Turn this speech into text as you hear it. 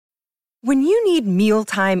When you need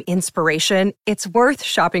mealtime inspiration, it's worth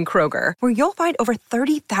shopping Kroger, where you'll find over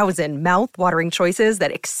 30,000 mouth-watering choices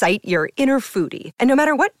that excite your inner foodie. And no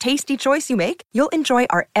matter what tasty choice you make, you'll enjoy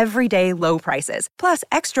our everyday low prices, plus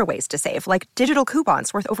extra ways to save, like digital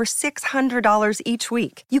coupons worth over $600 each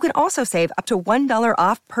week. You can also save up to $1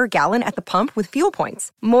 off per gallon at the pump with fuel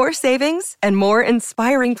points. More savings and more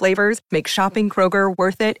inspiring flavors make shopping Kroger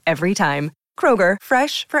worth it every time. Kroger,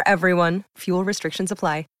 fresh for everyone. Fuel restrictions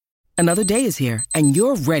apply. Another day is here, and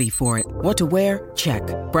you're ready for it. What to wear? Check.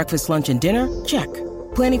 Breakfast, lunch, and dinner? Check.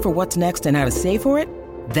 Planning for what's next and how to save for it?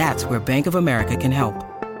 That's where Bank of America can help.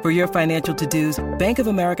 For your financial to-dos, Bank of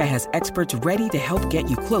America has experts ready to help get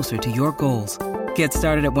you closer to your goals. Get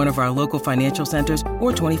started at one of our local financial centers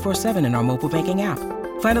or 24/7 in our mobile banking app.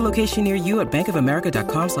 Find a location near you at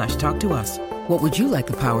bankofamerica.com/talktous. What would you like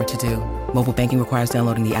the power to do? Mobile banking requires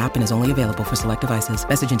downloading the app and is only available for select devices.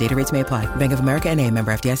 Message and data rates may apply. Bank of America N.A.,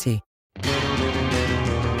 member FDIC.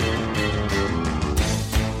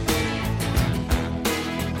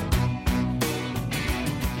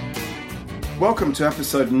 Welcome to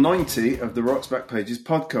episode 90 of the Rock's Backpages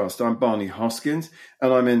podcast. I'm Barney Hoskins,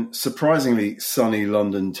 and I'm in surprisingly sunny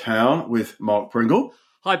London town with Mark Pringle.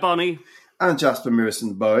 Hi, Barney. And Jasper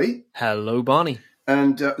Mirison-Bowie. Hello, Barney.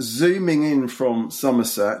 And zooming in from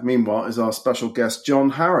Somerset, meanwhile, is our special guest,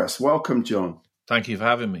 John Harris. Welcome, John. Thank you for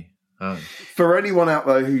having me. Hi. For anyone out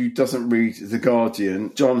there who doesn't read The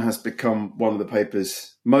Guardian, John has become one of the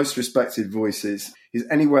paper's most respected voices. His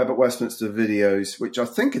Anywhere But Westminster videos, which I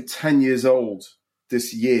think are 10 years old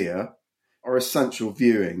this year, are essential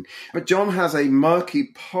viewing. But John has a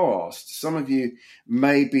murky past some of you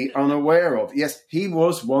may be unaware of. Yes, he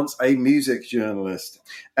was once a music journalist,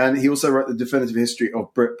 and he also wrote the definitive history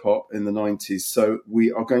of Britpop in the 90s. So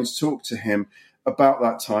we are going to talk to him about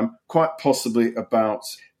that time, quite possibly about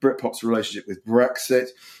Britpop's relationship with Brexit.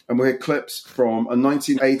 And we'll hear clips from a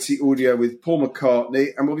 1980 audio with Paul McCartney,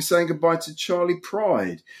 and we'll be saying goodbye to Charlie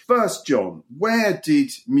Pride. First, John, where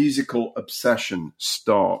did musical obsession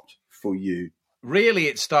start for you? Really,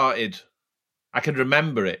 it started, I can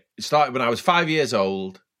remember it. It started when I was 5 years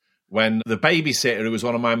old, when the babysitter, who was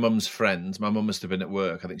one of my mum's friends, my mum must have been at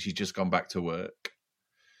work, I think she's just gone back to work,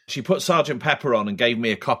 she put Sgt. Pepper on and gave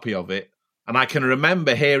me a copy of it. And I can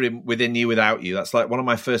remember hearing Within You, Without You. That's like one of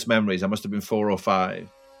my first memories. I must have been 4 or 5.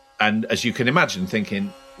 And as you can imagine,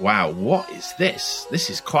 thinking, wow, what is this? This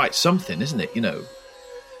is quite something, isn't it? You know.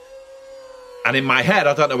 And in my head,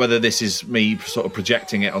 I don't know whether this is me sort of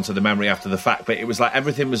projecting it onto the memory after the fact, but it was like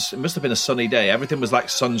it must have been a sunny day. Everything was like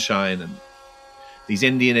sunshine and these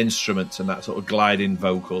Indian instruments and that sort of gliding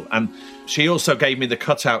vocal. And she also gave me the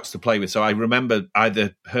cutouts to play with. So I remember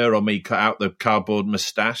either her or me cut out the cardboard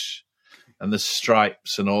moustache and the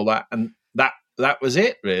stripes and all that. And that was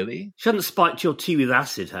it, really. She hadn't spiked your tea with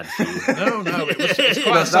acid, had she? No. It's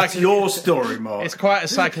quite that's your story, Mark. It's quite a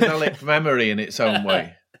psychedelic memory in its own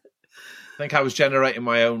way. I think I was generating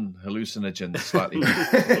my own hallucinogens slightly.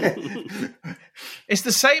 It's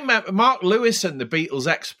the same. Mark Lewison, the Beatles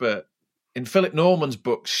expert, in Philip Norman's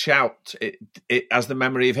book, Shout, it as the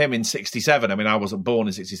memory of him in 67. I mean, I wasn't born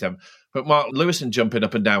in 67. But Mark Lewison jumping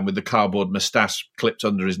up and down with the cardboard moustache clipped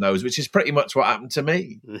under his nose, which is pretty much what happened to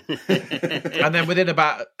me. And then within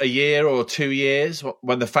about a year or 2 years,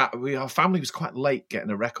 when our family was quite late getting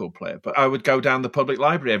a record player, but I would go down the public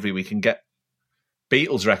library every week and get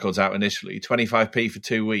Beatles records out initially, 25p for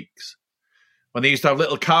 2 weeks. When they used to have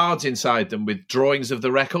little cards inside them with drawings of the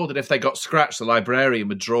record, and if they got scratched, the librarian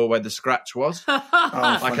would draw where the scratch was.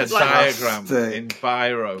 Like a diagram in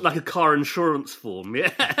Biro. Like a car insurance form,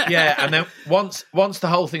 yeah. Yeah, and then once the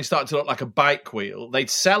whole thing started to look like a bike wheel, they'd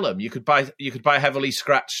sell them. You could buy heavily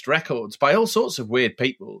scratched records by all sorts of weird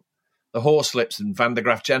people. The Horslips and Van de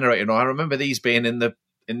Graaff Generator. And I remember these being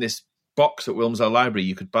in this box at Wilmslow Library.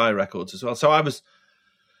 You could buy records as well. So I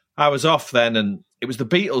was off then, and it was the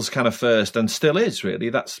Beatles kind of first, and still is,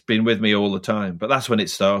 really. That's been with me all the time, but that's when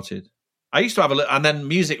it started. I used to have a little, and then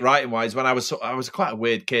music writing-wise, when I was quite a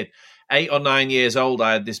weird kid. 8 or 9 years old,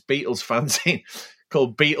 I had this Beatles fanzine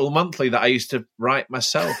called Beatle Monthly that I used to write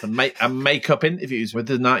myself and make up interviews with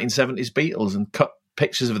the 1970s Beatles and cut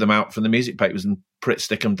pictures of them out from the music papers and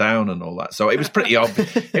stick them down and all that. So it was pretty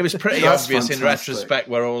obvious. It was pretty obvious in retrospect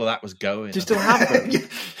where all of that was going. Do you still have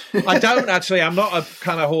them? I don't actually. I'm not a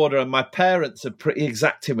kind of hoarder, and my parents are pretty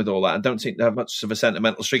exacting with all that. I don't seem to have much of a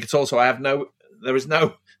sentimental streak at all. So there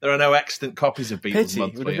are no extant copies of Beatles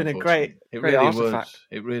Monthly. It would have been a great artifact.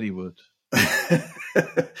 It really would.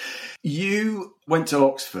 You went to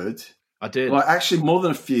Oxford. I did. Like, actually, more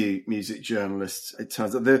than a few music journalists, it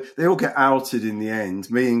turns out. They all get outed in the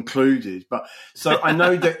end, me included. But so I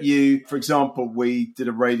know that you, for example, we did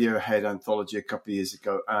a Radiohead anthology a couple of years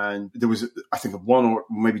ago, and there was, I think, one or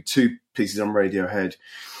maybe two pieces on Radiohead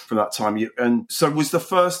from that time. And so was the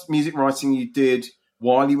first music writing you did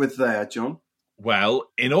while you were there, John? Well,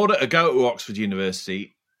 in order to go to Oxford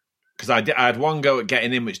University, because I had one go at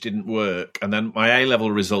getting in which didn't work, and then my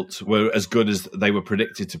A-level results were as good as they were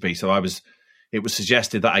predicted to be. So it was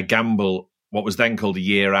suggested that I gamble what was then called a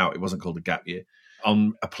year out, it wasn't called a gap year,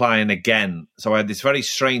 on applying again. So I had this very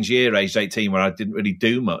strange year, aged 18, where I didn't really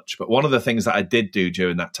do much. But one of the things that I did do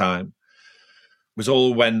during that time was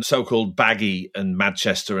all when so-called Baggy and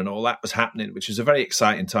Manchester and all that was happening, which was a very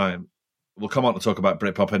exciting time. We'll come on to talk about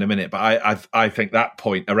Britpop in a minute, but I think that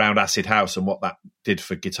point around Acid House and what that did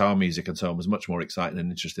for guitar music and so on was much more exciting and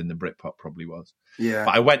interesting than Britpop probably was. Yeah.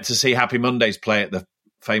 But I went to see Happy Mondays play at the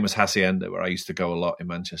famous Hacienda, where I used to go a lot in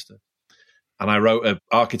Manchester. And I wrote an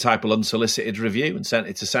archetypal unsolicited review and sent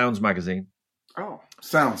it to Sounds magazine. Oh,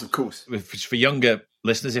 Sounds, of course. For younger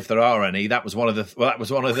listeners, if there are any, that was one of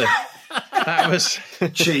the that was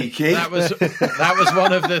cheeky. That was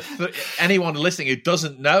one of the anyone listening who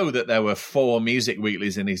doesn't know that there were 4 music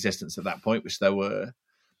weeklies in existence at that point, which there were.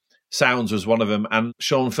 Sounds was one of them, and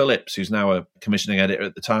Sean Phillips, who's now a commissioning editor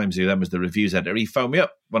at the Times, who then was the reviews editor, he phoned me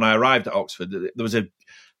up when I arrived at Oxford. There was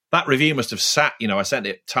that review must have sat, I sent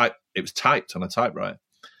it typed. It was typed on a typewriter.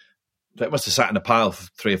 So it must have sat in a pile for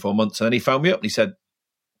 3 or 4 months, and then he phoned me up and he said,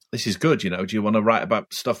 "This is good. Do you want to write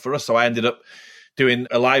about stuff for us?" So I ended up doing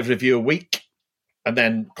a live review a week, and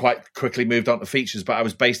then quite quickly moved on to features. But I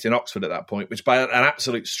was based in Oxford at that point, which by an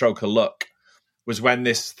absolute stroke of luck was when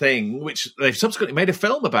this thing, which they've subsequently made a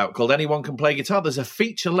film about called Anyone Can Play Guitar. There's a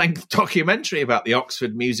feature-length documentary about the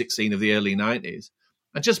Oxford music scene of the early 90s.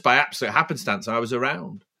 And just by absolute happenstance, I was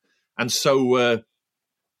around. And so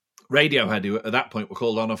Radiohead, who at that point were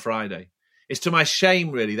called On a Friday. It's to my shame,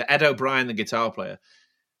 really, that Ed O'Brien, the guitar player,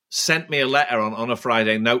 sent me a letter on a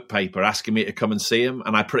Friday notepaper asking me to come and see him,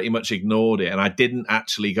 and I pretty much ignored it, and I didn't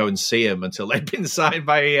actually go and see him until they'd been signed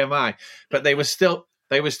by EMI. But they were still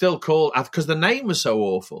called, because the name was so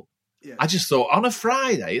awful. Yeah. I just thought, On a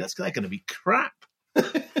Friday, they're going to be crap.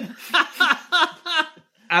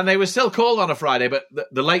 And they were still called On a Friday, but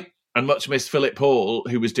the late and much missed Philip Hall,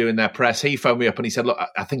 who was doing their press, he phoned me up and he said, look,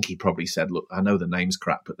 I think he probably said, look, I know the name's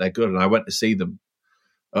crap, but they're good. And I went to see them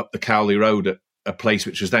up the Cowley Road at a place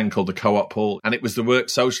which was then called the Co-op Hall. And it was the work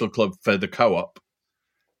social club for the Co-op.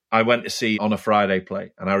 I went to see On a Friday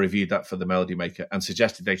play, and I reviewed that for the Melody Maker and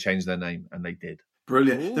suggested they change their name, and they did.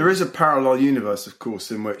 Brilliant. Ooh. There is a parallel universe, of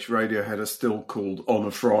course, in which Radiohead are still called On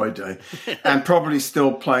a Friday and probably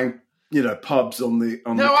still playing, pubs on the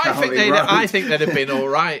Cowley Road. I think they'd have been all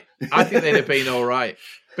right. I think they'd have been all right.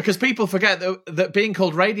 Because people forget that being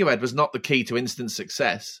called Radiohead was not the key to instant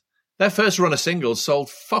success. Their first run of singles sold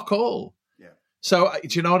fuck all. Yeah. So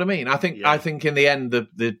do you know what I mean? I think in the end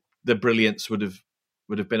the brilliance would have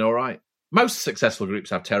been all right. Most successful groups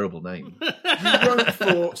have terrible names.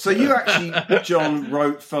 You actually, John,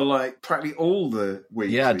 wrote for like practically all the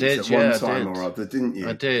weeklies at one time or other, didn't you?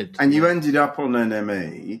 I did. And you ended up on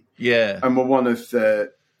NME. Yeah. And were one of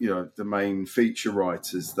the main feature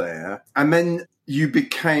writers there. And then you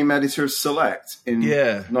became editor of Select in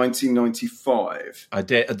 1995. I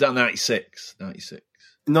did. I'd done 96.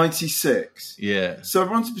 96? Yeah. So I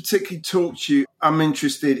want to particularly talk to you. I'm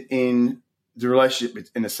interested in the relationship,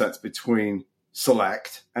 in a sense, between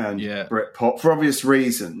Select and Britpop for obvious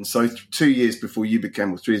reasons. So 3 years before you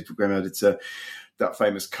became editor, that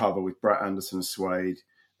famous cover with Brett Anderson and Suede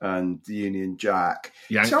and the Union Jack.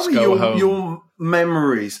 Yanks Tell me your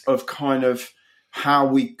memories of kind of how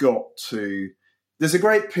we got to... There's a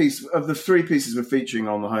great piece of the 3 pieces we're featuring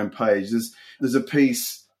on the homepage. There's a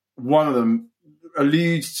piece, one of them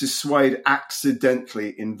alludes to Suede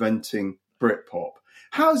accidentally inventing Britpop.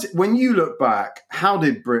 When you look back, how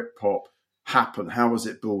did Britpop happen? How was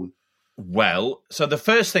it born? Well, so the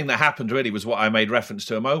first thing that happened really was what I made reference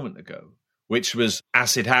to a moment ago, which was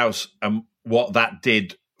Acid House and what that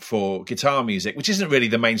did for guitar music, which isn't really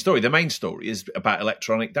the main story. The main story is about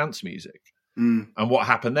electronic dance music and what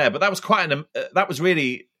happened there. But that was that was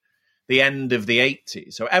really the end of the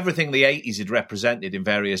 80s. So everything the 80s had represented in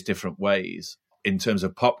various different ways in terms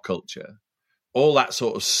of pop culture, all that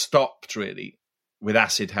sort of stopped really with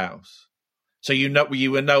Acid House. So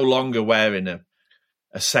you were no longer wearing a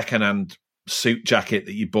second-hand suit jacket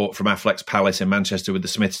that you bought from Affleck's Palace in Manchester with the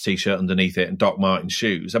Smiths T-shirt underneath it and Doc Martin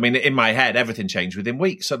shoes. I mean, in my head, everything changed within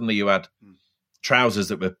weeks. Suddenly you had trousers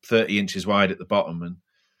that were 30 inches wide at the bottom and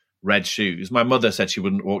red shoes. My mother said she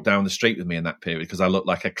wouldn't walk down the street with me in that period because I looked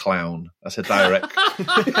like a clown. That's a direct.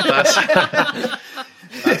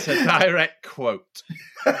 That's a direct quote.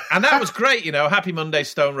 And that was great, you know. Happy Monday,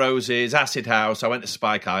 Stone Roses, Acid House. I went to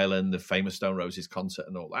Spike Island, the famous Stone Roses concert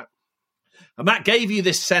and all that. And that gave you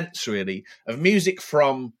this sense, really, of music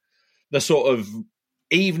from the sort of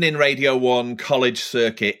evening Radio 1, college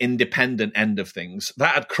circuit, independent end of things.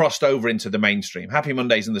 That had crossed over into the mainstream. Happy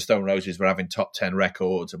Mondays and the Stone Roses were having top 10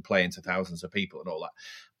 records and playing to thousands of people and all that.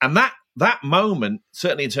 And that moment,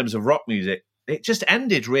 certainly in terms of rock music, it just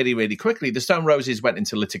ended really, really quickly. The Stone Roses went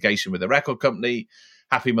into litigation with the record company.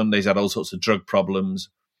 Happy Mondays had all sorts of drug problems.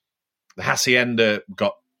 The Hacienda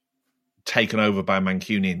got taken over by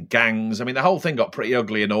Mancunian gangs. I mean, the whole thing got pretty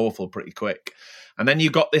ugly and awful pretty quick. And then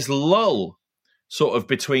you got this lull sort of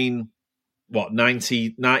between,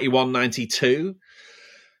 91, 92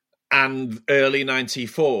 and early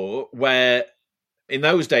 94, where in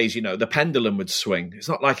those days, you know, the pendulum would swing. It's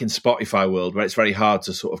not like in Spotify world where it's very hard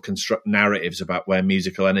to sort of construct narratives about where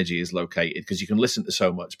musical energy is located because you can listen to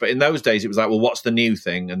so much. But in those days, it was like, well, what's the new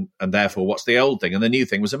thing? And therefore, what's the old thing? And the new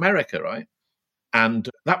thing was America, right? And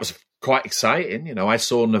that was quite exciting. You know, I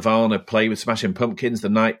saw Nirvana play with Smashing Pumpkins the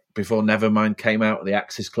night before Nevermind came out at the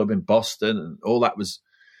Axis Club in Boston. And all that was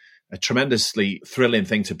a tremendously thrilling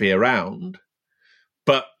thing to be around.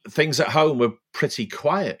 But things at home were pretty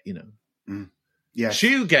quiet, you know. Mm. Yeah.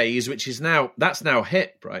 Shoegaze, which is that's now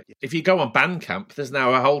hip, right? If you go on Bandcamp, there's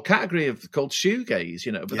now a whole category called shoegaze,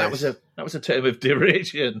 you know. But yes. that was a term of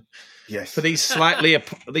derision. Yes. For these slightly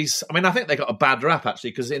these. I mean, I think they got a bad rap actually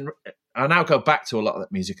because I now go back to a lot of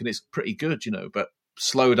that music and it's pretty good, you know. But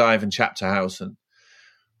Slowdive and Chapter House and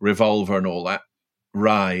Revolver and all that,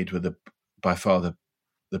 Ride were by far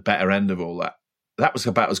the better end of all that. That was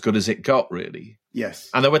about as good as it got, really. Yes.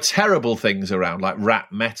 And there were terrible things around, like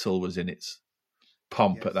rap metal was in its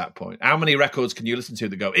pomp at that point. How many records can you listen to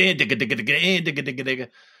that go digga digga digga digga digga digga?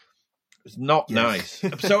 It's not nice.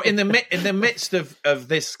 So in the midst of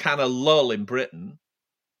this kind of lull in Britain,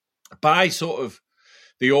 by sort of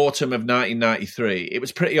the autumn of 1993, it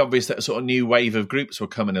was pretty obvious that a sort of new wave of groups were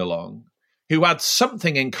coming along who had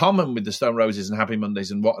something in common with the Stone Roses and Happy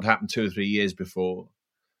Mondays and what had happened 2 or 3 years before,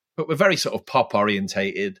 but were very sort of pop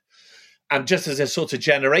orientated. And just as a sort of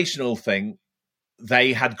generational thing,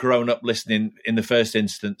 they had grown up listening in the first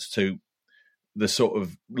instance to the sort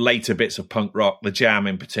of later bits of punk rock, the Jam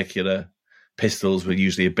in particular. Pistols were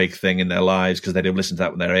usually a big thing in their lives because they'd have listened to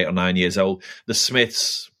that when they were 8 or 9 years old. The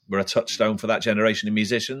Smiths were a touchstone for that generation of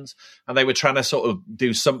musicians, and they were trying to sort of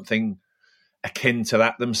do something akin to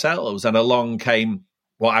that themselves. And along came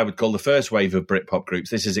what I would call the first wave of Britpop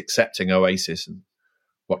groups. This is accepting Oasis and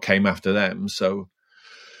what came after them. So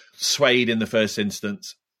Suede in the first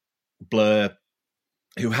instance, Blur,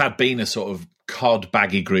 who had been a sort of cod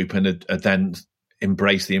baggy group and had then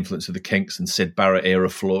embraced the influence of the Kinks and Syd Barrett era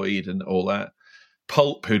Floyd and all that.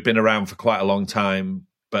 Pulp, who'd been around for quite a long time,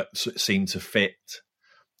 but seemed to fit.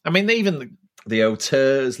 I mean, even the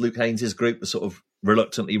Auteurs, Luke Haynes' group, was sort of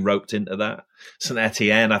reluctantly roped into that. St.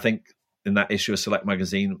 Etienne, I think, in that issue of Select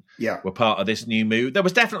Magazine, were part of this new mood. There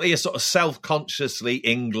was definitely a sort of self-consciously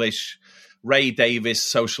English, Ray Davies,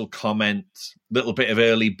 social comment, little bit of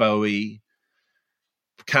early Bowie,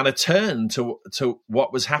 kind of turn to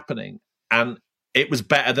what was happening. And it was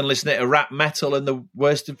better than listening to rap metal and the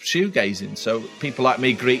worst of shoegazing. So people like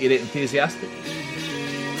me greeted it enthusiastically.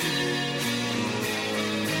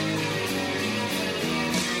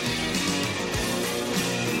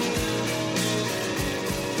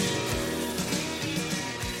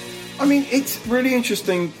 I mean, it's really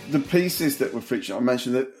interesting, the pieces that were featured. I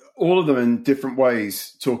mentioned that all of them in different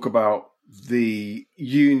ways talk about the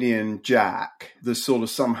Union Jack, the sort of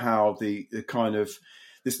somehow the kind of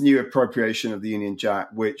this new appropriation of the Union Jack,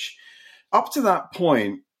 which up to that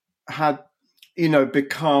point had, you know,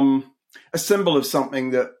 become a symbol of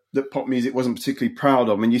something that pop music wasn't particularly proud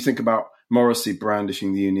of. I mean, you think about Morrissey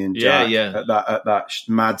brandishing the Union Jack at that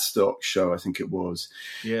Madstock show, I think it was.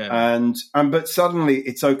 Yeah. And but suddenly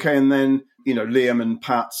it's okay. And then, you know, Liam and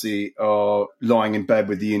Patsy are lying in bed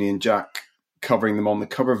with the Union Jack, covering them on the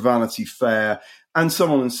cover of Vanity Fair and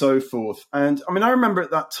so on and so forth. And I mean, I remember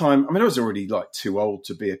at that time, I mean, I was already like too old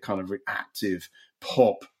to be a kind of reactive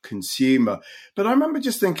pop consumer. But I remember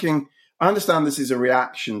just thinking, I understand this is a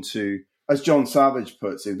reaction to, as John Savage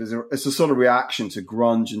puts it, it's a sort of reaction to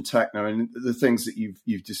grunge and techno and the things that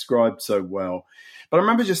you've described so well. But I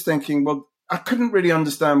remember just thinking, well, I couldn't really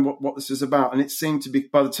understand what this is about. And it seemed to be,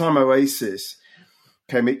 by the time Oasis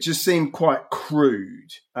came, it just seemed quite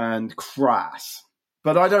crude and crass.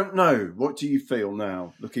 But I don't know. What do you feel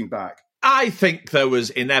now, looking back? I think there was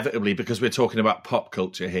inevitably, because we're talking about pop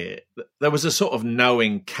culture here, there was a sort of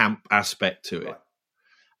knowing camp aspect to it. Right.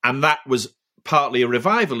 And that was partly a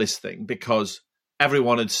revivalist thing because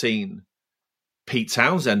everyone had seen Pete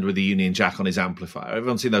Townsend with the Union Jack on his amplifier.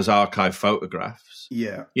 Everyone's seen those archive photographs.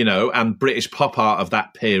 Yeah. And British pop art of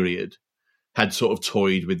that period had sort of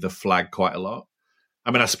toyed with the flag quite a lot.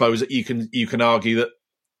 I mean, I suppose that you can argue that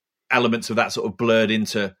elements of that sort of blurred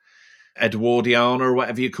into Edwardiana or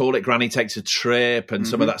whatever you call it, Granny Takes a Trip, and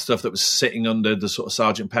some of that stuff that was sitting under the sort of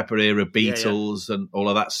Sgt. Pepper era Beatles and all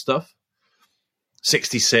of that stuff.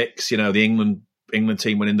 66, the England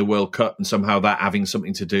team winning the World Cup, and somehow that having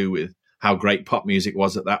something to do with how great pop music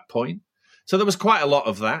was at that point. So there was quite a lot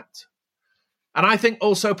of that. And I think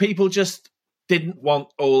also people just didn't want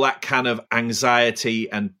all that kind of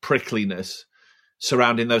anxiety and prickliness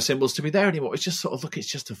surrounding those symbols to be there anymore. It's just sort of, look, it's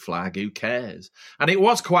just a flag, who cares? And it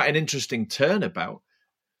was quite an interesting turnabout.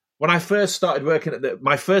 When I first started working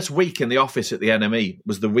my first week in the office at the NME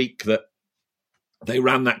was the week that they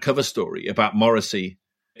ran that cover story about Morrissey,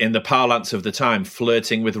 in the parlance of the time,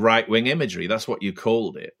 flirting with right-wing imagery. That's what you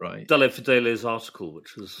called it, right? Dele Fidele's article,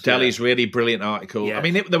 which was... Dele's really brilliant article. Yes. I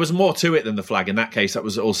mean, there was more to it than the flag. In that case, that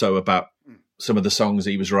was also about some of the songs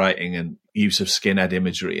he was writing and use of skinhead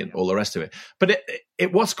imagery and all the rest of it. But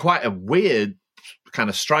it was quite a weird kind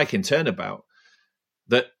of striking turnabout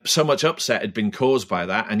that so much upset had been caused by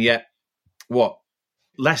that. And yet,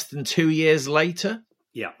 less than 2 years later?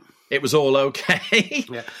 Yeah. It was all okay.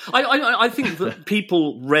 Yeah. I think that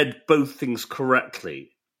people read both things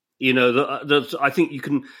correctly. I think you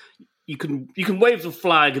can wave the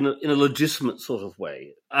flag in a legitimate sort of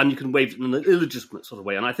way, and you can wave it in an illegitimate sort of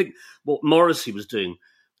way. And I think what Morrissey was doing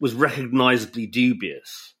was recognisably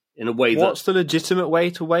dubious in a way. What's the legitimate way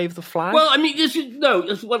to wave the flag? Well, I mean,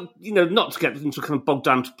 not to get into a kind of bogged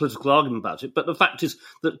down political argument about it, but the fact is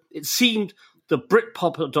that it seemed the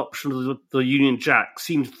Britpop adoption of the Union Jack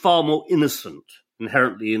seemed far more innocent,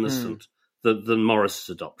 inherently innocent, than Morris's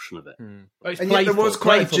adoption of it. And yet there was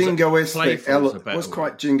quite jingoistic. It was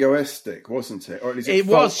quite jingoistic, wasn't it? Or at least it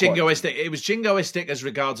was jingoistic. It was jingoistic as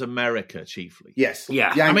regards America, chiefly. Yes.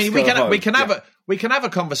 Yeah. I mean, we can have a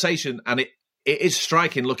conversation, and it is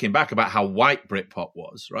striking looking back about how white Britpop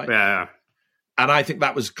was, right? Yeah. And I think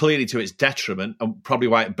that was clearly to its detriment, and probably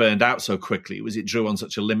why it burned out so quickly, was it drew on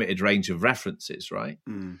such a limited range of references, right?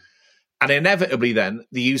 And inevitably then,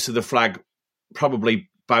 the use of the flag, probably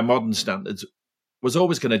by modern standards, was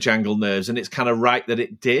always going to jangle nerves, and it's kind of right that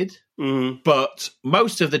it did. But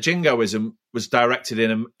most of the jingoism was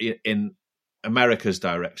directed in America's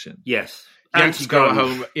direction. Yes. Yankee Go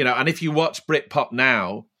Home, and if you watch Britpop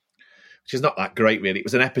now, which is not that great really, it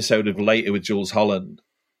was an episode of Later with Jules Holland,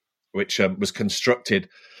 which was constructed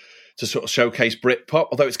to sort of showcase Britpop,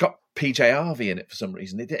 although it's got PJ Harvey in it for some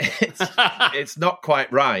reason. It's not quite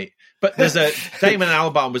right. But Damon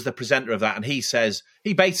Albarn was the presenter of that, and he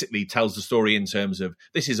basically tells the story in terms of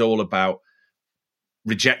this is all about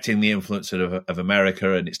rejecting the influence of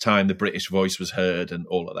America, and it's time the British voice was heard and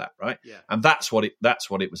all of that, right? Yeah. And that's what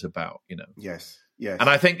it was about, Yes. And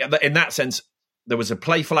I think that in that sense, there was a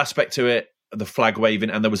playful aspect to it, the flag waving,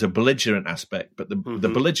 and there was a belligerent aspect, but the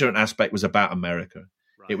belligerent aspect was about America.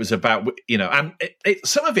 Right. It was about, and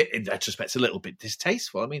some of it in retrospect is a little bit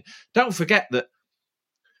distasteful. I mean, don't forget that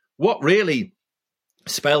what really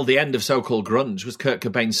spelled the end of so-called grunge was Kurt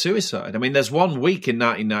Cobain's suicide. I mean, there's 1 week in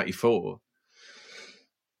 1994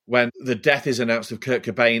 when the death is announced of Kurt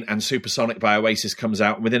Cobain and Supersonic by Oasis comes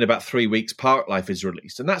out, and within about 3 weeks, Parklife is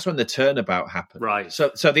released. And that's when the turnabout happened. Right. So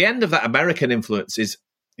the end of that American influence is,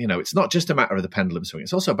 it's not just a matter of the pendulum swing.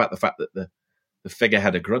 It's also about the fact that the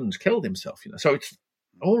figurehead of grunge killed himself, So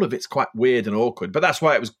all of it's quite weird and awkward. But that's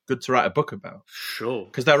why it was good to write a book about. Sure.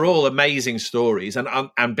 Because they're all amazing stories. And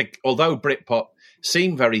although Britpop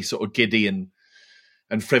seemed very sort of giddy and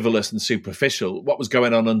frivolous and superficial, what was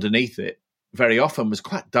going on underneath it very often was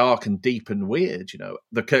quite dark and deep and weird,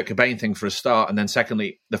 The Kurt Cobain thing for a start, and then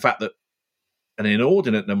secondly, the fact that an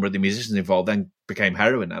inordinate number of the musicians involved then became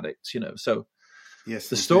heroin addicts, So yes,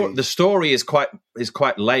 the story is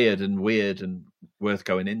quite layered and weird and worth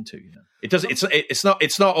going into, It does.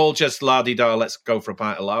 It's not all just la-di-da, let's go for a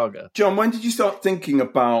pint of lager. John, when did you start thinking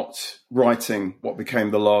about writing what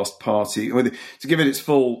became The Last Party? To give it its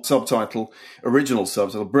full original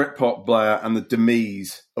subtitle, Britpop, Blair and the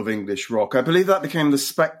Demise of English Rock. I believe that became the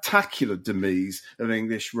spectacular demise of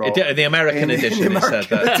English rock. The American edition, it said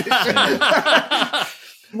that.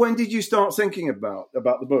 When did you start thinking about the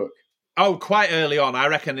book? Oh, quite early on. I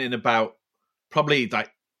reckon in about probably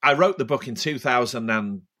I wrote the book in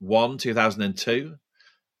 2001, 2002.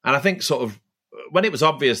 And I think sort of when it was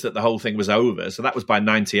obvious that the whole thing was over, so that was by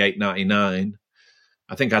 98, 99,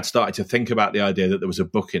 I think I'd started to think about the idea that there was a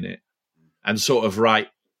book in it and sort of write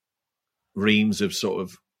reams of sort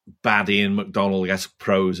of bad Ian MacDonald-esque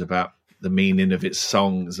prose about the meaning of its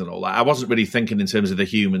songs and all that. I wasn't really thinking in terms of the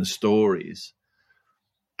human stories.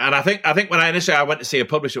 And I think when I initially went to see a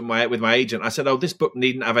publisher with my agent, I said, "Oh, this book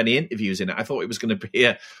needn't have any interviews in it." I thought it was going to be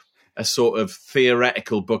a sort of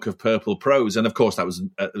theoretical book of purple prose, and of course that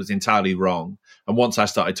was entirely wrong. And once I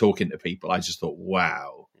started talking to people, I just thought,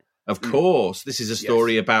 "Wow, of course, this is a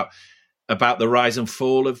story about the rise and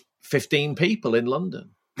fall of 15 people in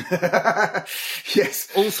London." Yes.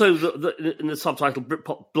 Also, in the subtitle,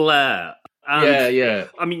 Britpop Blair. And, yeah.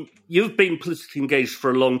 I mean, you've been politically engaged for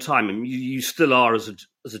a long time, and you still are as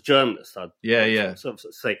a journalist. Yeah. So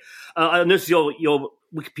to say, I noticed your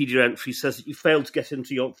Wikipedia entry says that you failed to get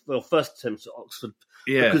into your first attempt at Oxford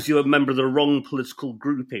because you were a member of the wrong political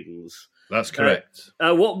groupings. That's correct.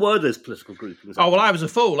 What were those political groupings? Oh, well, I was a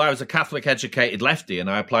fool. I was a Catholic-educated lefty, and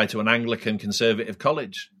I applied to an Anglican conservative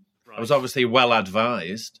college. Right. I was obviously well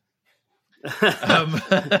advised.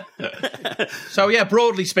 So yeah,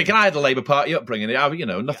 broadly speaking, I had a Labour Party upbringing.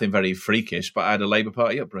 Nothing very freakish, but I had a Labour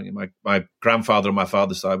Party upbringing. My grandfather on my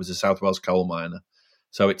father's side was a South Wales coal miner,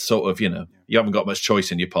 so it's sort of you haven't got much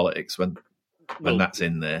choice in your politics when that's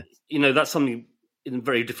in there. That's something in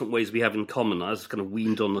very different ways we have in common. I was kind of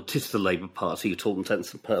weaned on the Labour Party to all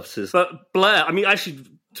intents and purposes. But Blair, I mean, actually,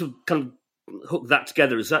 to kind of hook that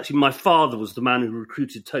together, is actually my father was the man who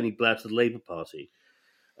recruited Tony Blair to the Labour Party.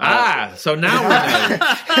 So now we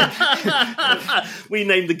know. We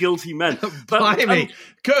named the guilty men. Blimey,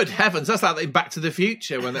 good heavens! That's like in Back to the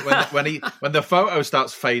Future when the photo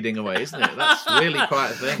starts fading away, isn't it? That's really quite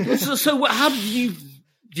a thing. So how did you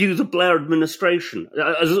view the Blair administration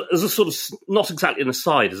as a sort of not exactly an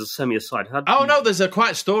aside, as a semi-aside? No, there's a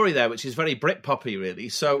quite story there which is very Britpoppy, really.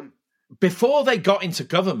 So before they got into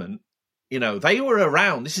government, they were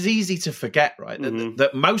around. This is easy to forget, right? Mm-hmm.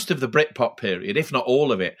 That most of the Britpop period, if not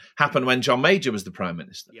all of it, happened when John Major was the Prime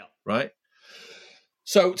Minister, right?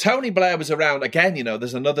 So Tony Blair was around. Again,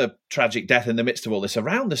 there's another tragic death in the midst of all this.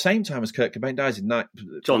 Around the same time as Kurt Cobain dies in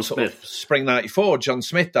John Smith. Spring 94, John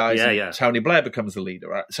Smith dies and Tony Blair becomes the leader,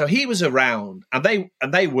 right? So he was around, and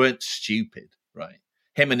they weren't stupid, right?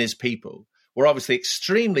 Him and his people were obviously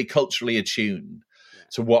extremely culturally attuned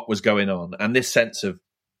to what was going on, and this sense of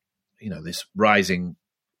this rising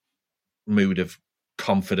mood of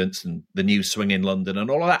confidence and the new swing in London and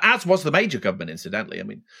all of that, as was the Major government, incidentally. I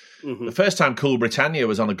mean, The first time Cool Britannia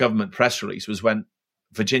was on a government press release was when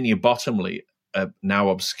Virginia Bottomley, a now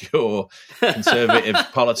obscure conservative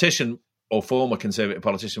politician or former conservative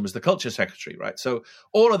politician, was the culture secretary, right? So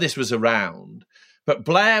all of this was around. But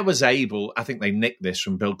Blair was able, I think they nicked this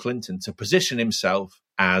from Bill Clinton, to position himself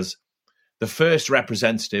as the first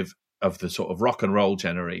representative of the sort of rock and roll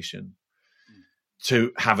generation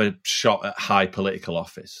to have a shot at high political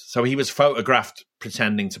office. So he was photographed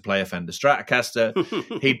pretending to play a Fender Stratocaster.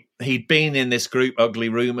 He'd been in this group, Ugly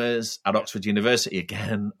Rumours, at Oxford University.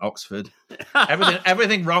 Again, Oxford.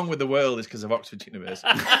 Everything wrong with the world is because of Oxford University.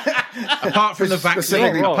 Apart from the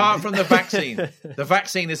vaccine. The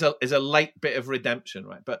vaccine is a late bit of redemption,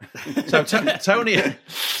 right? But so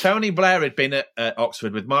Tony Blair had been at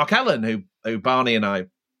Oxford with Mark Ellen, who Barney and I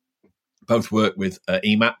both worked with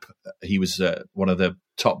EMAP. He was one of the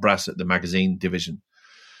top brass at the magazine division,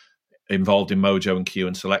 involved in Mojo and Q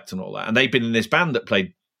and Select and all that. And they'd been in this band that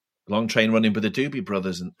played Long Train Running with the Doobie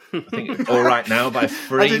Brothers, and I think All Right Now by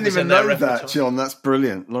Free. I didn't even know that, John. That's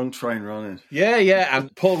brilliant. Long Train Running. Yeah.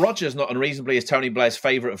 And Paul Rodgers, not unreasonably, is Tony Blair's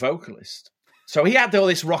favourite vocalist. So he had all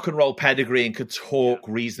this rock and roll pedigree and could talk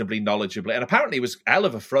reasonably knowledgeably. And apparently he was a hell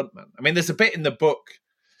of a frontman. I mean, there's a bit in the book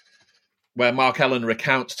where Mark Ellen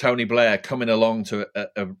recounts Tony Blair coming along to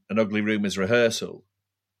an Ugly Rumours rehearsal.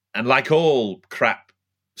 And like all crap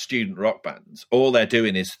student rock bands, all they're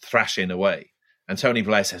doing is thrashing away. And Tony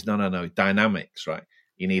Blair says, no, dynamics, right?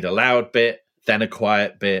 You need a loud bit, then a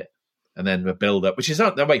quiet bit, and then a build-up, which is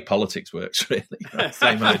not the way politics works, really. Right?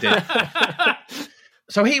 Same idea.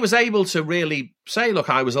 So he was able to really say, look,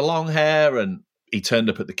 I was a long hair, and he turned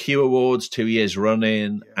up at the Q Awards 2 years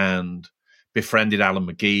running and befriended Alan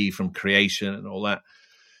McGee from Creation and all that.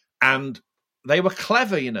 And they were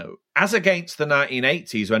clever, as against the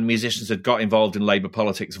 1980s when musicians had got involved in Labour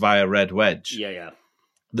politics via Red Wedge. Yeah.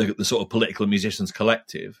 The sort of political musicians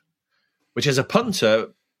collective, which as a punter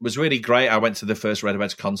was really great. I went to the first Red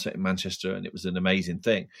Wedge concert in Manchester and it was an amazing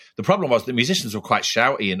thing. The problem was the musicians were quite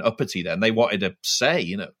shouty and uppity then. They wanted a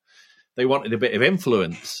say, they wanted a bit of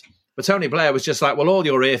influence. But Tony Blair was just like, well, all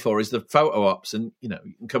you're here for is the photo ops and, you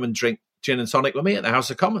can come and drink gin and tonic with me at the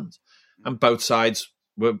House of Commons. and both sides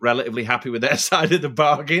were relatively happy with their side of the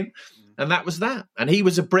bargain, and that was that. And he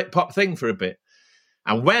was a Britpop thing for a bit.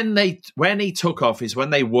 And when he took off is when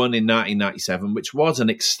they won in 1997, which was an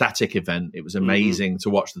ecstatic event. It was amazing to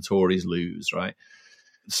watch the Tories lose, right?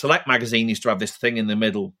 Select magazine used to have this thing in the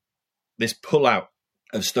middle, this pull-out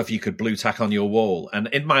of stuff you could blue tack on your wall. And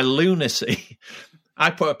in my lunacy, I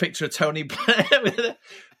put a picture of Tony Blair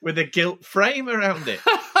with a gilt frame around it,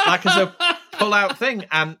 like as a pull-out thing.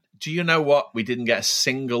 And do you know what? We didn't get a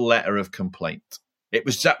single letter of complaint. That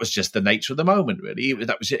was just the nature of the moment, really.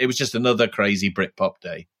 It was just another crazy Britpop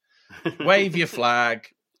day. Wave your flag,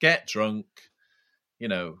 get drunk,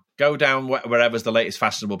 go down wherever's the latest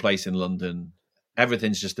fashionable place in London.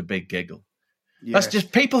 Everything's just a big giggle. Yes. That's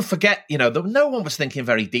just, people forget, no one was thinking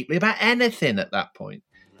very deeply about anything at that point.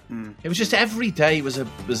 It was just every day was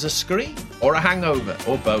a scream or a hangover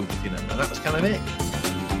or both, and that was kind of it.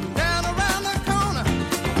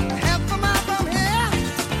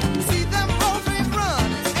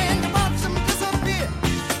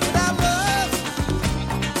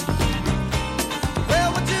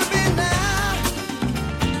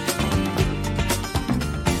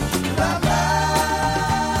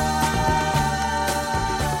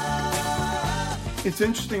 It's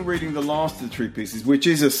interesting reading the last of the three pieces, which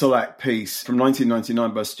is a Select piece from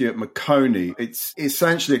 1999 by Stuart Maconie. It's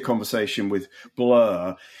essentially a conversation with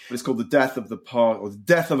Blur, but it's called The Death of the Party, or The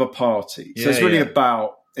Death of a Party. So it's really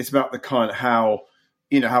about the kind of how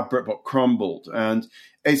Britpop crumbled. And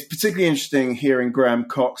it's particularly interesting hearing Graham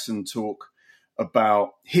Coxon talk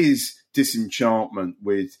about his disenchantment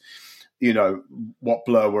with what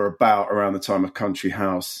Blur were about around the time of Country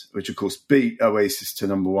House, which of course beat Oasis to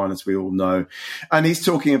number one, as we all know. And he's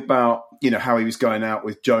talking about, how he was going out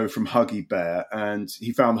with Joe from Huggy Bear, and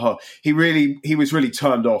he found he was really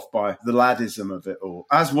turned off by the laddism of it all,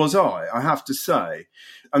 as was I have to say.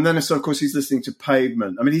 And then, so of course, he's listening to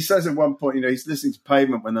Pavement. I mean, he says at one point, he's listening to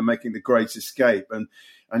Pavement when they're making The Great Escape, and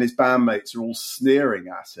his bandmates are all sneering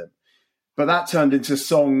at him. But that turned into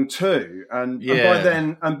Song 2, and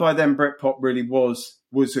by then Britpop really was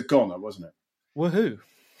a goner, wasn't it? Woohoo!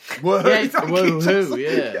 Woohoo! Woohoo!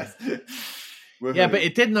 Yeah. Yes. Woohoo. Yeah, but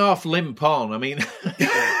it didn't half limp on. I mean,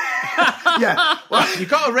 yeah. Well, you've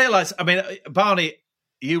got to realise. I mean, Barney,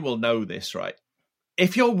 you will know this, right?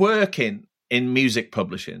 If you're working in music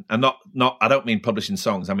publishing, and not, I don't mean publishing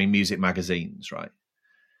songs, I mean music magazines, right?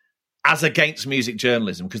 As against music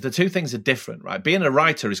journalism, because the two things are different, right? Being a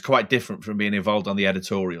writer is quite different from being involved on the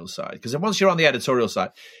editorial side. Because then once you're on the editorial side,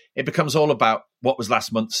 it becomes all about what was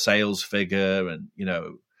last month's sales figure and,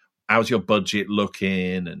 how's your budget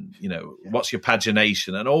looking and, what's your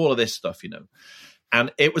pagination and all of this stuff,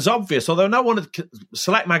 And it was obvious, although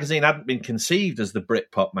Select magazine hadn't been conceived as the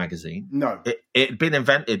Britpop magazine. No. It had been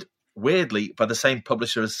invented, weirdly, by the same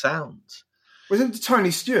publisher as Sounds. Wasn't Tony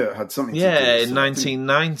Stewart had something to do with it? Yeah, in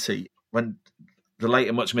 1990, when the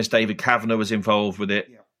later much missed David Kavanagh was involved with it.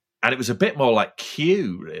 Yeah. And it was a bit more like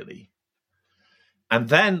Q, really. And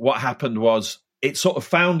then what happened was it sort of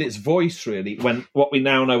found its voice, really, when what we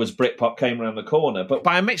now know as Britpop came around the corner. But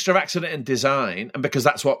by a mixture of accident and design, and because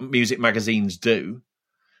that's what music magazines do,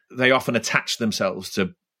 they often attach themselves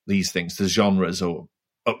to these things, to genres or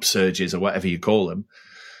upsurges or whatever you call them.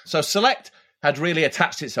 So Select had really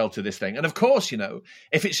attached itself to this thing. And of course,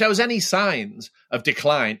 if it shows any signs of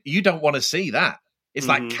decline, you don't want to see that. It's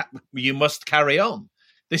like, you must carry on.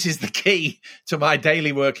 This is the key to my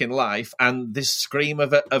daily work in life and this scream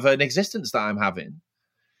of an existence that I'm having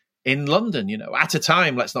in London, at a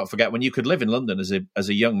time, let's not forget, when you could live in London as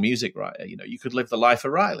a young music writer, you could live the life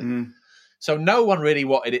of Riley. So no one really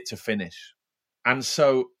wanted it to finish. And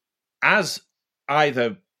so as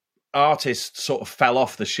either artists sort of fell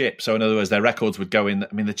off the ship. So in other words, their records would go in.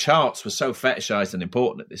 I mean, the charts were so fetishized and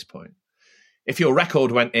important at this point. If your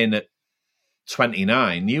record went in at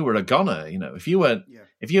 29, you were a goner. If you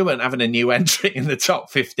weren't having a new entry in the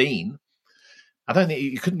top 15, I don't think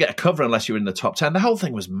you couldn't get a cover unless you were in the top 10. The whole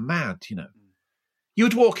thing was mad. You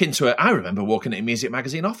would walk into it. I remember walking into music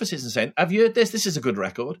magazine offices and saying, "Have you heard this? This is a good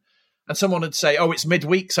record." And someone would say, "Oh, it's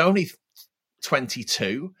midweek, so only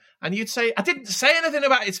 22." And you'd say, "I didn't say anything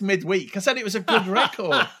about it's midweek. I said it was a good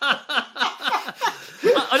record."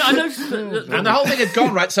 I noticed that, and the whole thing had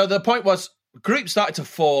gone, right? So the point was, groups started to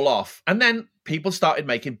fall off, and then people started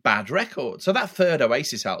making bad records. So that third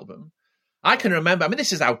Oasis album, I can remember,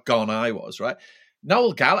 this is how gone I was, right?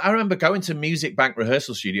 Noel Gallagher, I remember going to Music Bank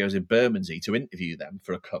rehearsal studios in Bermondsey to interview them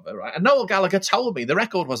for a cover, right? And Noel Gallagher told me the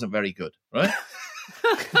record wasn't very good, right?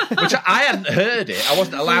 Which I hadn't heard it. I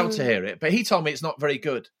wasn't allowed to hear it, but he told me it's not very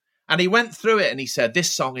good. And he went through it and he said,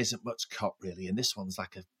 "This song isn't much cop, really, and this one's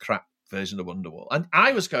like a crap version of Wonderwall. And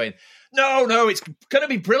I was going, no, it's going to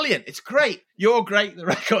be brilliant. It's great. You're great. The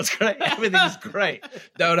record's great. Everything's great.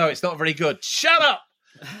 No, it's not very good. Shut up.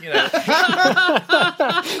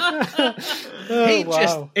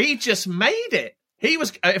 He just made it. He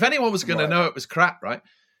was, if anyone was going to know it was crap, right?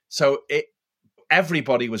 So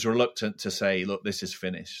everybody was reluctant to say, look, this is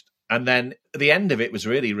finished. And then the end of it was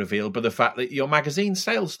really revealed by the fact that your magazine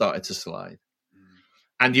sales started to slide.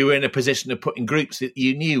 And you were in a position of putting groups that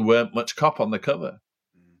you knew weren't much cop on the cover.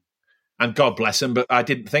 And God bless them, but I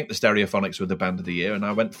didn't think the Stereophonics were the band of the year, and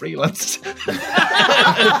I went freelance.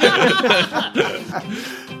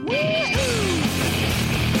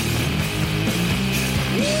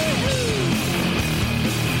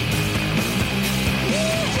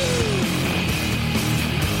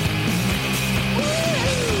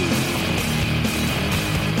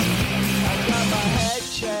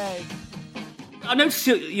 I noticed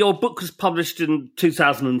your book was published in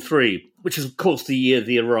 2003, which is, of course, the year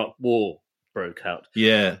the Iraq War broke out.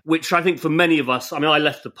 Yeah. Which I think for many of us, I mean, I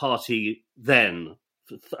left the party then.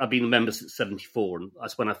 I've been a member since 74, and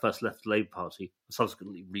that's when I first left the Labour Party,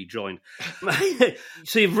 subsequently rejoined.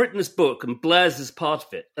 So you've written this book, and Blair's is part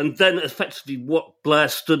of it. And then effectively what Blair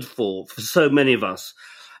stood for so many of us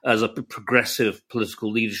as a progressive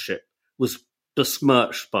political leadership was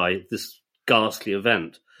besmirched by this ghastly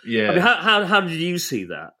event. Yeah. I mean, how did you see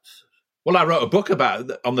that? Well, I wrote a book about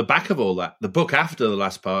it on the back of all that. The book after The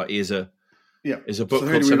Last Party is a book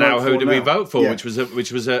called So Now Who Do We Vote For, which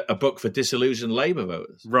was a book for disillusioned Labour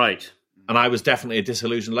voters. Right. And I was definitely a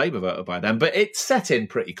disillusioned Labour voter by then, but it set in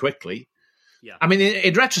pretty quickly. Yeah. I mean,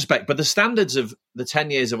 in retrospect, but the standards of the 10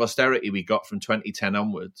 years of austerity we got from 2010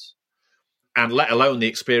 onwards, and let alone the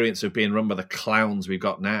experience of being run by the clowns we've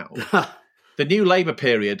got now, the new Labour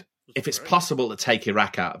period, if it's possible to take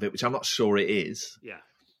Iraq out of it, which I'm not sure it is. Yeah.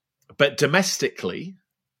 But domestically,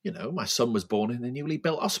 my son was born in a newly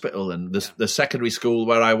built hospital, and the secondary school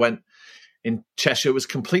where I went in Cheshire was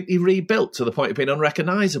completely rebuilt to the point of being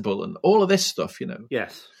unrecognisable, and all of this stuff,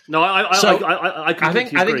 Yes. No, I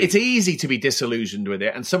think it's easy to be disillusioned with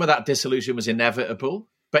it, and some of that disillusion was inevitable.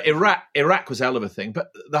 But Iraq was a hell of a thing. But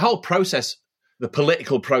the whole process, the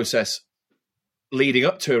political process leading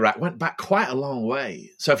up to Iraq, went back quite a long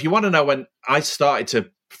way. So if you want to know when I started to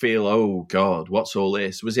feel, oh God, what's all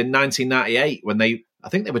this, was in 1998 when I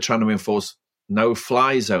think they were trying to enforce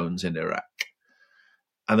no-fly zones in Iraq.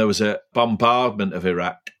 And there was a bombardment of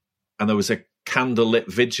Iraq, and there was a candlelit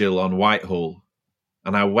vigil on Whitehall.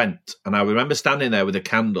 And I went, and I remember standing there with a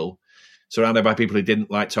candle, surrounded by people who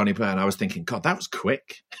didn't like Tony Blair, and I was thinking, God, that was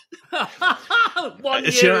quick. 1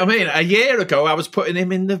 year. Do you know what I mean? A year ago, I was putting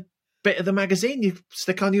him in the bit of the magazine you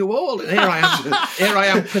stick on your wall, and here I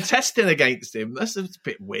am protesting against him. That's a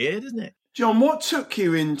bit weird, isn't it? John, what took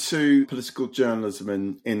you into political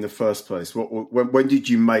journalism in the first place? When did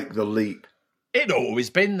you make the leap? It'd always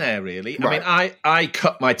been there, really. Right. I mean, I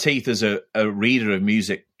cut my teeth as a reader of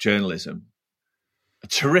music journalism,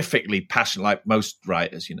 terrifically passionate, like most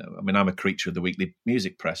writers, I mean, I'm a creature of the weekly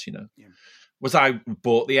music press, Yeah. I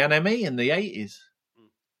bought the NME in the 80s.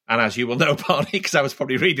 And as you will know, partly because I was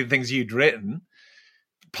probably reading things you'd written,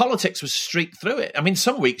 politics was streaked through it. I mean,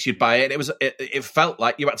 some weeks you'd buy it, and it felt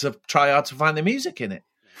like you had to try hard to find the music in it.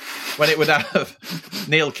 When it would have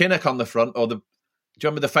Neil Kinnock on the front, or do you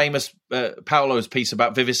remember the famous Paolo's piece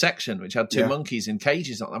about vivisection, which had two monkeys in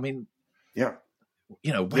cages on? I mean,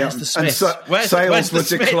 where's the Smiths? Sales were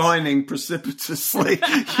declining precipitously.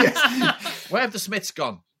 Yes. Where have the Smiths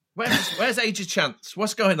gone? Where's Age of Chance?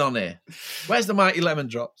 What's going on here? Where's the Mighty Lemon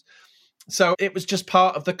Drops? So it was just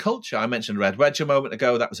part of the culture. I mentioned Red Wedge a moment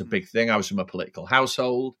ago. That was a big thing. I was from a political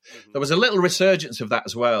household. There was a little resurgence of that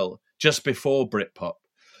as well, just before Britpop,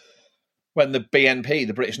 when the BNP,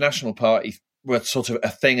 the British National Party, were sort of a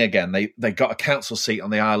thing again. They got a council seat on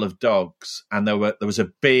the Isle of Dogs, and there was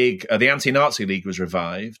a big the Anti-Nazi League was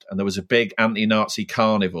revived, and there was a big anti-Nazi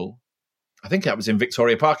carnival. I think that was in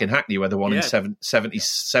Victoria Park in Hackney, where the one in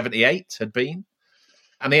 78 had been.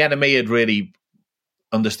 And the NME had really,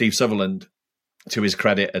 under Steve Sutherland, to his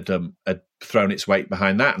credit, had thrown its weight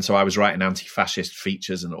behind that. And so I was writing anti-fascist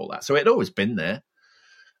features and all that. So it had always been there.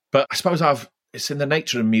 But I suppose it's in the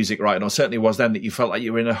nature of music writing, or certainly was then, that you felt like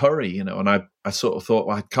you were in a hurry, And I sort of thought,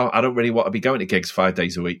 well, I don't really want to be going to gigs 5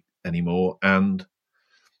 days a week anymore. And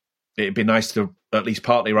it'd be nice to at least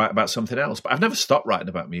partly write about something else. But I've never stopped writing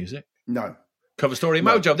about music. No. Cover Story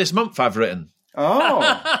Mojo this month I've written. Oh.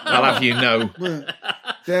 I'll have you know. Well,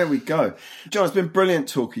 there we go. John, it's been brilliant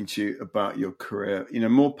talking to you about your career.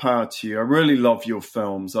 More power to you. I really love your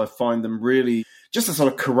films. I find them really just a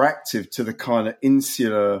sort of corrective to the kind of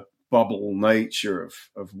insular bubble nature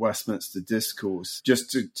of Westminster discourse,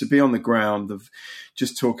 just to be on the ground of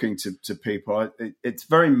just talking to people. It's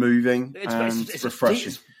very moving and it's refreshing.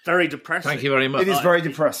 It's very depressing. Thank you very much. It is very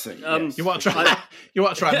depressing. Yes. You want to try? You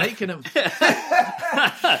want to try making them?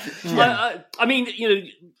 I mean,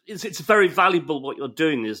 it's very valuable. What you're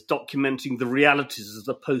doing is documenting the realities of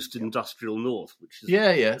the post-industrial North, which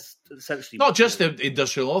is essentially not just the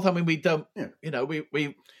industrial North. I mean, we don't.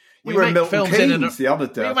 We were in make Milton films Keynes the other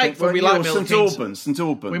day. We like Milton Keynes. St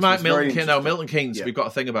Albans. We might Milton Keynes. Yeah. We've got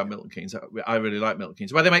a thing about Milton Keynes. I really like Milton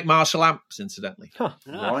Keynes. Where they make Marshall amps, incidentally. Huh.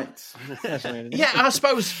 Right. Yeah, I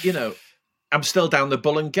suppose, I'm still down the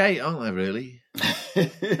Bull and Gate, aren't I, really?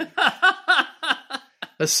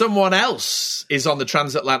 There's someone else is on the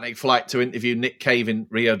transatlantic flight to interview Nick Cave in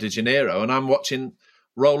Rio de Janeiro, and I'm watching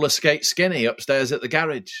Roller Skate Skinny upstairs at the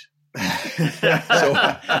garage.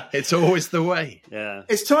 So it's always the way. Yeah.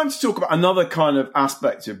 It's time to talk about another kind of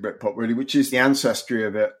aspect of Britpop, really, which is the ancestry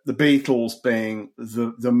of it. The Beatles being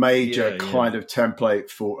the major kind of template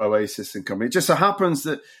for Oasis and company. It just so happens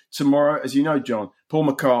that tomorrow, as you know, John, Paul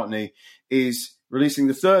McCartney is releasing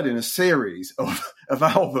the third in a series of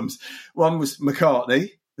albums. One was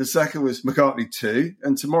McCartney, the second was McCartney 2,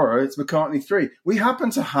 and tomorrow it's McCartney 3. We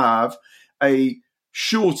happen to have a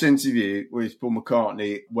short interview with Paul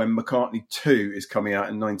McCartney when McCartney 2 is coming out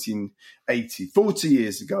in 1980, 40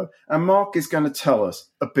 years ago. And Mark is going to tell us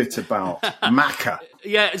a bit about Macca.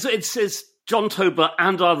 Yeah, it's John Tober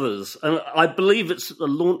and others. And I believe it's the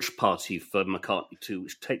launch party for McCartney 2,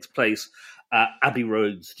 which takes place at Abbey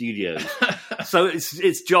Road Studios. So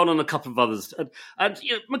it's John and a couple of others. And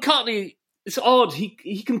McCartney, it's odd.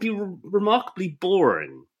 He can be remarkably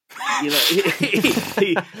boring. He's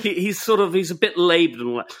a bit laboured and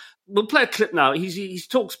all that. We'll play a clip now. He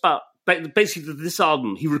talks about basically this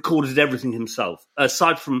album. He recorded everything himself,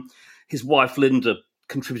 aside from his wife Linda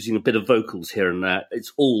contributing a bit of vocals here and there.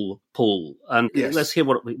 It's all Paul. And let's hear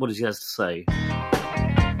what he has to say.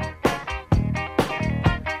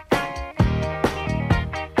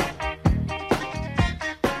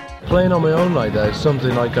 Playing on my own like that is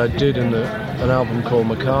something like I did in an album called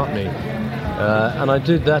McCartney. And I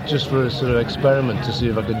did that just for a sort of experiment to see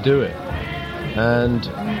if I could do it. And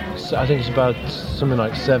I think it's about something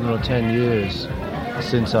like 7 or 10 years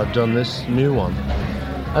since I've done this new one.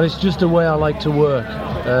 And it's just a way I like to work.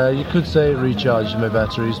 You could say it recharges my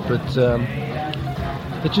batteries, but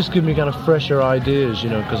it just gives me kind of fresher ideas,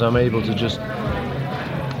 because I'm able to just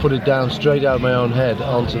put it down straight out of my own head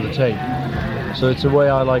onto the tape. So it's a way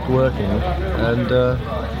I like working. And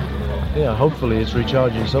hopefully it's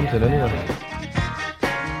recharging something anyway.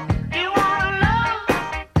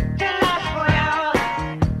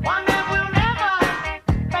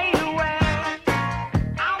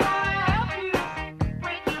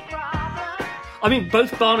 I mean,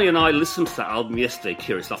 both Barney and I listened to that album yesterday,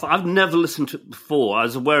 Curious Enough. I've never listened to it before. I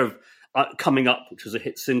was aware of Coming Up, which was a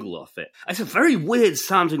hit single off it. It's a very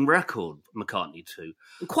weird-sounding record, McCartney 2.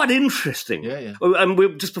 And quite interesting. Yeah.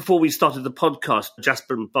 And just before we started the podcast,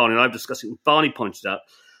 Jasper and Barney and I were discussing, Barney pointed out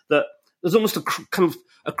that there's almost a kind of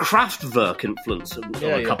a Kraftwerk influence on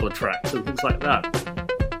a couple of tracks and things like that.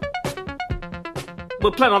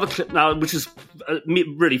 We'll play another clip now, which is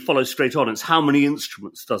really follows straight on. It's how many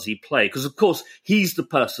instruments does he play? Because, of course, he's the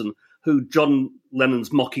person who John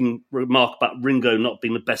Lennon's mocking remark about Ringo not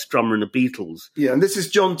being the best drummer in the Beatles. Yeah, and this is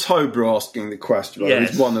John Tober asking the question. Yes.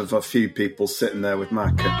 He's one of a few people sitting there with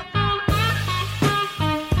Macca.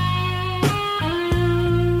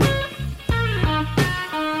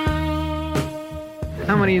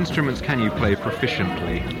 How many instruments can you play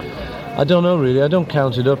proficiently? I don't know really, I don't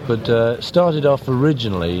count it up, but started off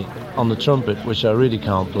originally on the trumpet, which I really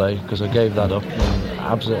can't play because I gave that up. I'm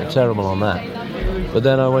absolutely terrible on that. But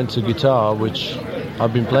then I went to guitar, which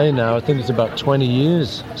I've been playing now, I think it's about 20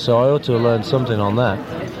 years, so I ought to have learned something on that.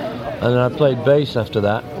 And then I played bass after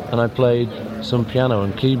that, and I played some piano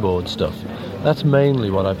and keyboard stuff. That's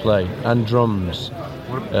mainly what I play, and drums.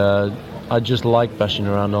 I just like bashing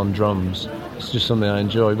around on drums. It's just something I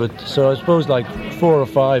enjoy. But so I suppose like 4 or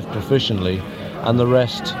 5 proficiently, and the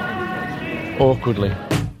rest awkwardly.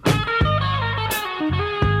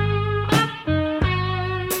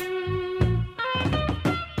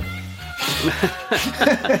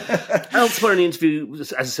 Elsewhere in the interview,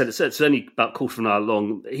 as I said, it's only about a quarter of an hour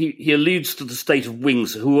long. He alludes to the state of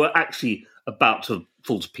Wings, who were actually about to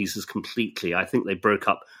fall to pieces completely. I think they broke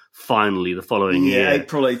up finally the following year.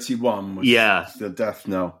 April 81 was the death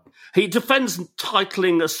knell. He defends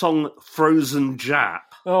titling a song Frozen Jap.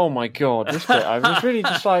 Oh my God, this bit, I was really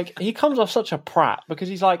just like, he comes off such a prat because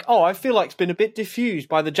he's like, oh, I feel like it's been a bit diffused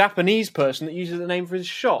by the Japanese person that uses the name for his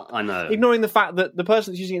shop. I know. Ignoring the fact that the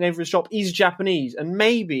person that's using the name for his shop is Japanese and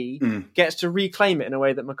maybe gets to reclaim it in a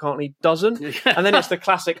way that McCartney doesn't. And then it's the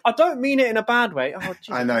classic, I don't mean it in a bad way. Oh,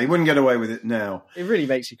 geez. I know, he wouldn't get away with it now. It really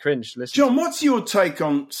makes you cringe to listen John, to. what's your take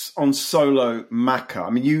on solo Macca? I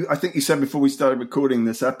mean, I think you said before we started recording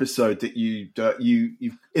this episode that you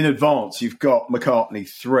in advance you've got McCartney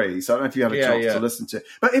 3, so I don't know if you had a chance to listen to it.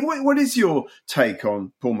 But what is your take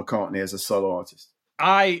on Paul McCartney as a solo artist?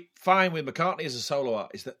 I find with McCartney as a solo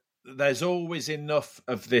artist that there's always enough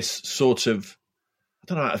of this sort of, I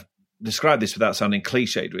don't know how to describe this without sounding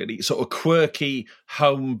cliched, really, sort of quirky,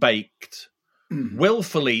 home-baked,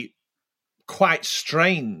 willfully quite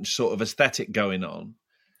strange sort of aesthetic going on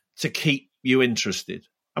to keep you interested.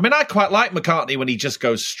 I mean, I quite like McCartney when he just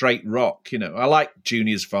goes straight rock, you know. I like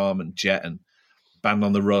Junior's Farm and Jet and Band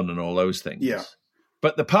on the Run and all those things. Yeah.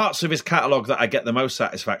 But the parts of his catalogue that I get the most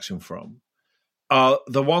satisfaction from are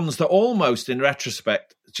the ones that almost, in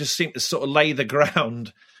retrospect, just seem to sort of lay the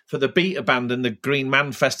ground for the Beta Band and the Green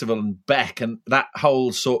Man Festival and Beck and that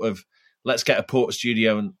whole sort of, let's get a port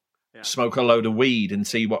studio and smoke a load of weed and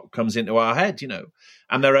see what comes into our head, you know.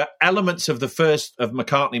 And there are elements of the first of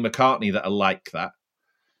McCartney that are like that,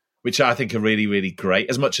 which I think are really, really great,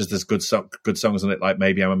 as much as there's good songs on it, like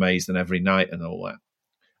Maybe I'm Amazed and Every Night and all that.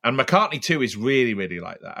 And McCartney 2 is really, really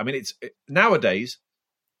like that. I mean, nowadays,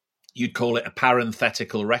 you'd call it a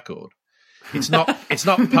parenthetical record. It's not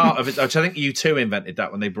part of it, which I think U2 invented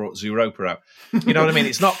that when they brought Zooropa out. You know what I mean?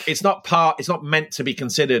 It's not meant to be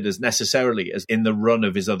considered as necessarily as in the run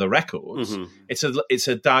of his other records. Mm-hmm. It's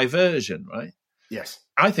a diversion, right? Yes.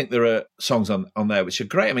 I think there are songs on there which are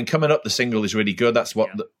great. I mean, Coming Up, the single is really good. That's what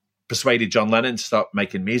persuaded John Lennon to start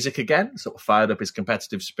making music again, sort of fired up his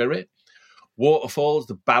competitive spirit. Waterfalls,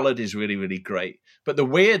 the ballad is really, really great. But the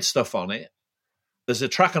weird stuff on it, there's a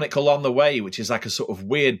track on it called On the Way, which is like a sort of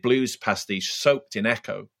weird blues pastiche soaked in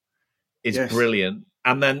echo. It's brilliant.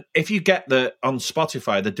 And then if you get on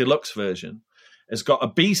Spotify, the deluxe version, has got a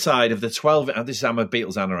B-side of the 12... this is I'm a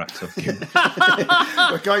Beatles anorak. So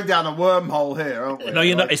we're going down a wormhole here, aren't we? No,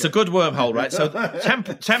 you're not. It's a good wormhole, right? So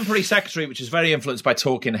Temporary Secretary, which is very influenced by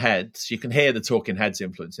Talking Heads. You can hear the Talking Heads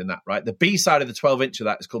influence in that, right? The B-side of the 12-inch of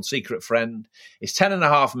that is called Secret Friend. It's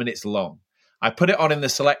 10.5 minutes long. I put it on in the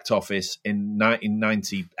Select office in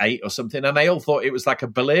 1998 or something, and they all thought it was like a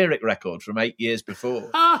Balearic record from 8 years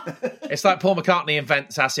before. It's like Paul McCartney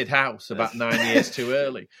invents Acid House about 9 years too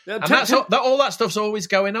early. And all that stuff's always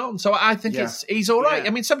going on. So I think he's all right. Yeah.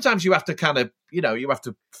 I mean, sometimes you have to kind of, you have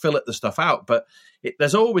to fillet the stuff out, but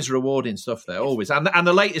there's always rewarding stuff there, always. And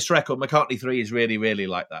the latest record, McCartney 3, is really, really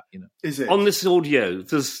like that. Is it? On this audio,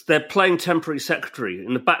 they're playing Temporary Secretary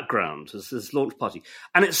in the background as this launch party,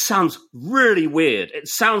 and it sounds really weird. It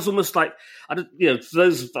sounds almost like, for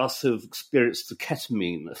those of us who've experienced the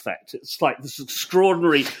ketamine effect, it's like this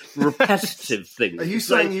extraordinary repetitive thing. Are you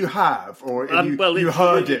saying you have, or you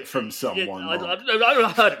heard it from someone?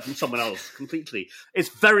 I heard it from someone else completely. It's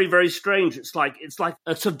very, very strange. It's like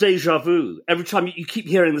a sort of deja vu. Every time you keep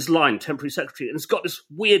hearing this line, Temporary Secretary, and it's got this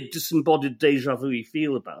weird disembodied deja vu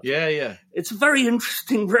feel about it. Yeah. It's a very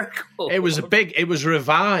interesting record. It was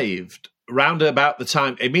revived round about the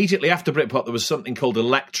time, immediately after Britpop, there was something called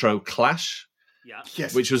Electro Clash. Yeah.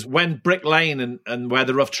 Yes. Which was when Brick Lane and where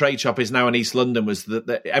the Rough Trade Shop is now in East London, was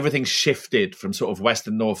that everything shifted from sort of West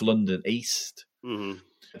and North London east. Mm-hmm.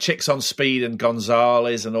 Chicks on Speed and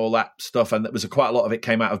Gonzales and all that stuff, and there was quite a lot of it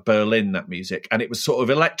came out of Berlin, that music, and it was sort of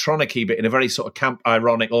electronic-y, but in a very sort of camp,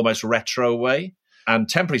 ironic, almost retro way. And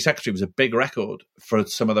Temporary Secretary was a big record for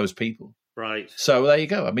some of those people. Right. So there you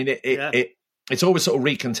go. I mean, it's always sort of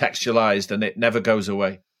recontextualized, and it never goes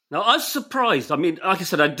away. Now, I was surprised. I mean, like I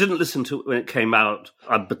said, I didn't listen to it when it came out.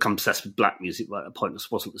 I'd become obsessed with black music by that point. I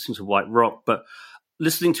wasn't listening to white rock, but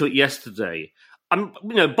listening to it yesterday,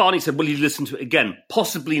 Barney said, will you listen to it again?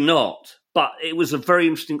 Possibly not, but it was a very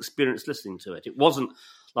interesting experience listening to it. It wasn't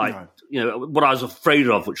like, what I was afraid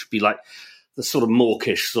of, which would be like the sort of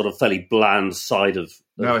mawkish, sort of fairly bland side of...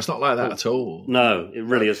 No, it's not like that at all. No, it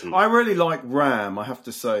really isn't. I really like Ram, I have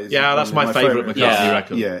to say. Yeah, that's my favourite McCartney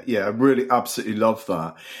record. Yeah, I really absolutely love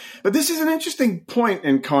that. But this is an interesting point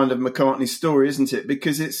in kind of McCartney's story, isn't it?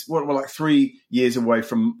 Because it's, we're like 3 years away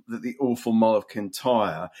from the awful Mull of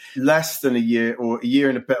Kintyre, less than a year or a year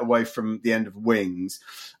and a bit away from the end of Wings,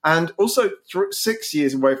 and also 6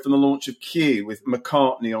 years away from the launch of Q with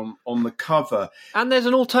McCartney on the cover. And there's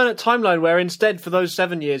an alternate timeline where instead for those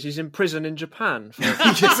 7 years he's in prison in Japan for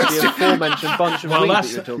the aforementioned bunch of weed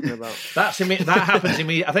that you're talking about. That happens.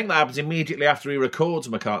 I think that happens immediately after he records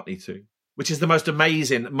McCartney 2. which is the most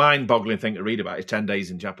amazing, mind-boggling thing to read about. Is 10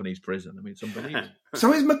 days in Japanese prison. I mean, it's unbelievable.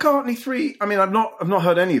 So is McCartney 3? I mean, I've not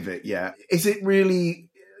heard any of it yet. Is it really?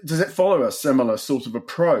 Does it follow a similar sort of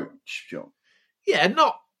approach, John? Yeah,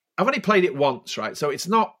 not. I've only played it once, right? So it's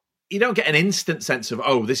not. You don't get an instant sense of,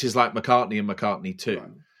 oh, this is like McCartney and McCartney 2. Right.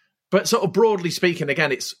 But sort of broadly speaking,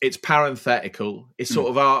 again, it's parenthetical. It's sort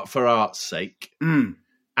of art for art's sake.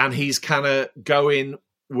 And he's kind of going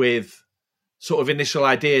with sort of initial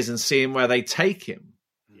ideas and seeing where they take him.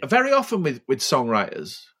 Yeah. Very often with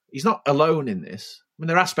songwriters, he's not alone in this. I mean,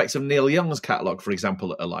 there are aspects of Neil Young's catalogue, for example,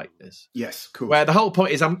 that are like this. Yes, cool. Where the whole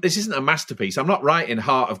point is, this isn't a masterpiece. I'm not writing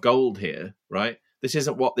Heart of Gold here, right? This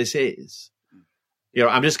isn't what this is. You know,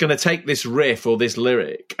 I'm just going to take this riff or this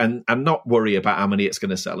lyric and not worry about how many it's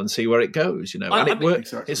going to sell and see where it goes. You know, and it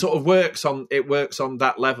works. Exactly. It sort of works on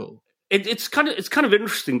that level. It's kind of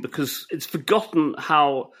interesting because it's forgotten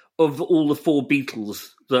how of all the four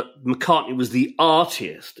Beatles that McCartney was the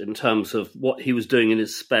artist in terms of what he was doing in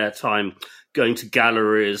his spare time, going to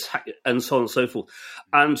galleries and so on and so forth,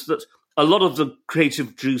 and that a lot of the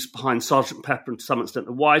creative juice behind Sgt. Pepper and to some extent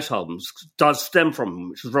the White Albums does stem from him,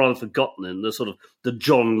 which is rather forgotten in the sort of the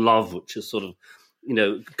John Love, which has sort of, you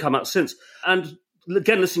know, come out since. And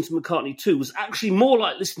again, listening to McCartney 2 was actually more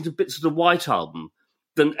like listening to bits of the White Album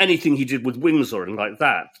than anything he did with Wings or anything like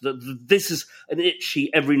that. This is an itch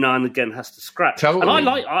he every now and again has to scratch. Totally. And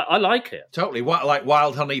I like it. Totally. What, like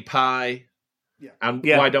Wild Honey Pie? Yeah. And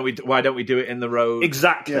why don't we do it in the road?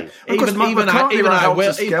 Exactly. Yeah. Even I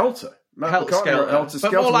Will. Skelter.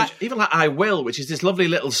 But more like, even like I Will, which is this lovely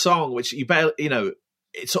little song which you barely, you know,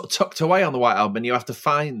 it's sort of tucked away on the White Album and you have to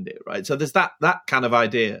find it, right? So there's that kind of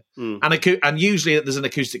idea. And usually there's an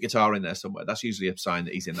acoustic guitar in there somewhere. That's usually a sign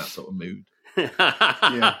that he's in that sort of mood.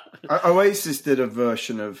 Yeah, Oasis did a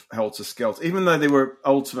version of Helter Skelter, even though they were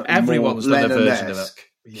ultimately everyone's more done a version of it.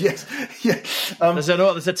 Yes, yeah.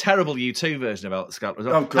 There's a terrible U2 version of Helter Skelter.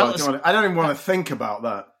 Oh God, I don't even want to think about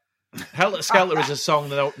that. Helter Skelter is a song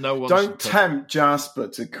that no one. Don't tempt Jasper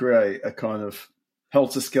to create a kind of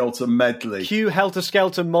Helter Skelter medley. Cue Helter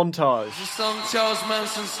Skelter montage. The song Charles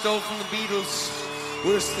Manson stole from the Beatles.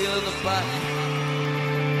 We're still in the back.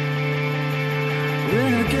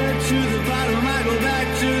 When I get to the bottom, I go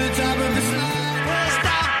back to the top of the slide. When I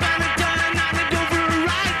stop and I turn and I go for a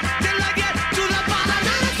ride, till I get to the bottom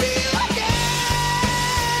and I feel again.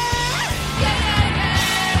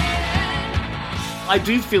 I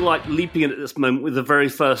do feel like leaping in at this moment with the very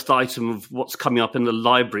first item of what's coming up in the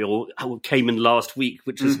library, or what came in last week,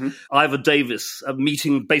 which is Ivor Davis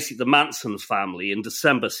meeting basically the Mansons family in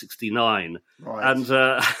December '69. Right.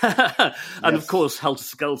 And of course, Helter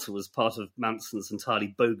Skelter was part of Manson's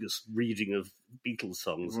entirely bogus reading of Beatles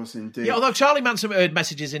songs. It was indeed. Yeah, although Charlie Manson heard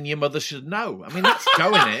messages in Your Mother Should Know. I mean, that's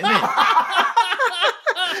going it, isn't it?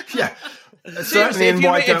 Yeah. Certainly in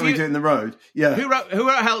Why Don't We Do It in the Road. Yeah. Who wrote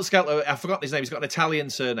Helter Skelter? I've forgotten his name. He's got an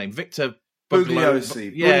Italian surname. Victor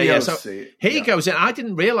Bugliosi. Yeah. So he goes in. I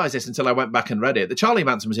didn't realise this until I went back and read it. The Charlie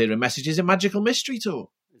Manson was hearing messages in Magical Mystery Tour.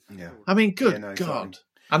 Yeah. I mean, good God. Exactly.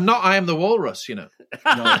 And not I Am the Walrus, you know.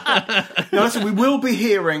 No, listen, we will be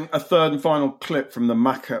hearing a third and final clip from the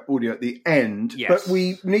Macca audio at the end, but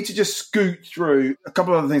we need to just scoot through a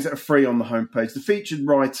couple of other things that are free on the homepage. The featured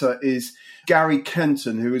writer is Gary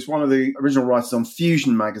Kenton, who is one of the original writers on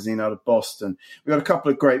Fusion magazine out of Boston. We've got a couple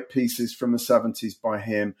of great pieces from the 70s by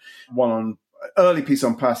him, one on early piece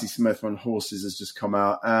on Patti Smith when Horses has just come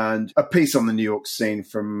out, and a piece on the New York scene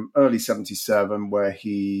from early 77 where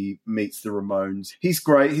he meets the Ramones. He's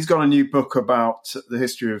great. He's got a new book about the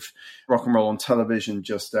history of rock and roll on television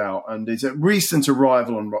just out, and he's a recent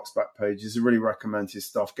arrival on Rock's back pages. I really recommend his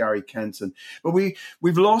stuff, Gary Kenton. But we've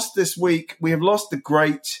lost this week, we have lost the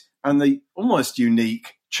great and the almost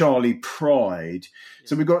unique Charlie Pride.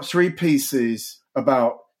 So we've got three pieces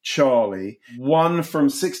about Charlie, one from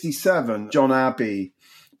 '67, John Abbey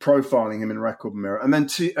profiling him in Record Mirror,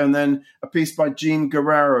 and then a piece by Gene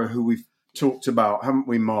Guerrero, who we've talked about, haven't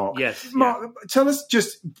we, Mark? Yes. Mark, tell us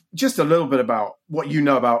just a little bit about what you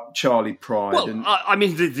know about Charlie Pride. Well, I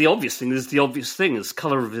mean, the obvious thing is the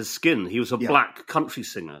colour of his skin. He was a black country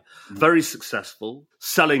singer, very successful,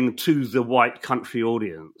 selling to the white country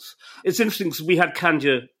audience. It's interesting because we had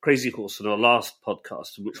Kandya Crazy Horse in our last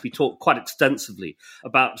podcast, in which we talked quite extensively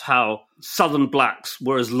about how Southern blacks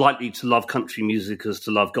were as likely to love country music as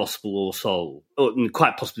to love gospel or soul, or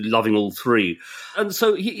quite possibly loving all three. And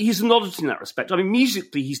so he's an oddity in that respect. I mean,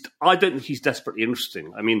 musically, I don't think he's desperately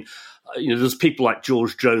interesting. I mean, there's people like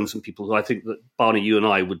George Jones and people who I think that Barney, you and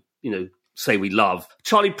I would, say we love.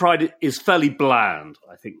 Charlie Pride is fairly bland,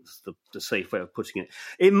 I think is the safe way of putting it.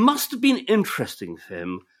 It must have been interesting for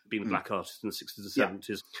him being a black artist in the 60s and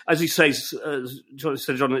 70s. As he says, John,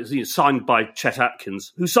 it's signed by Chet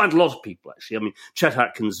Atkins, who signed a lot of people, actually. I mean, Chet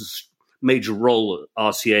Atkins' major role at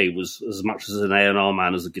RCA was as much as an A&R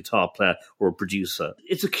man, as a guitar player or a producer.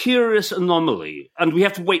 It's a curious anomaly, and we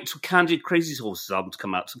have to wait till Candid Crazy Horses album to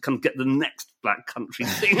come out to kind of get the next black country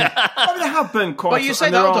singer. I mean, there have been quite... Well, you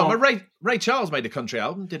say that, hold on, but Ray Charles made a country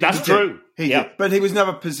album, did he? That's true. He did. But he was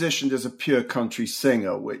never positioned as a pure country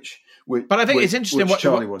singer, which but I think it's interesting what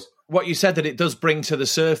Charlie was. What you said, that it does bring to the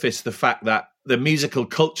surface the fact that the musical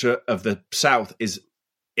culture of the South is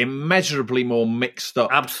immeasurably more mixed up,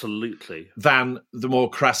 absolutely, than the more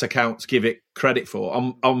crass accounts give it credit for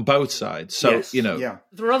on both sides. So yes.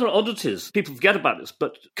 There are other oddities. People forget about this,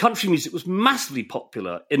 but country music was massively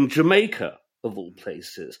popular in Jamaica, of all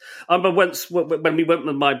places. But once, when we went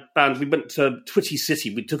with my band, we went to Twitty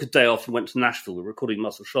City. We took a day off and went to Nashville. We were recording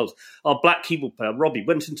Muscle Shoals. Our black keyboard player, Robbie,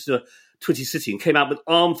 went into Twitty City and came out with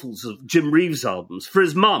armfuls of Jim Reeves albums for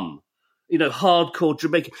his mum. Hardcore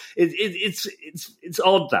Jamaican. It's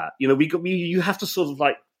odd that you have to sort of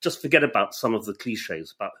like just forget about some of the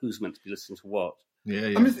cliches about who's meant to be listening to what.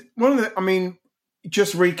 Yeah. I mean,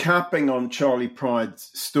 just recapping on Charlie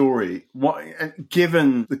Pride's story,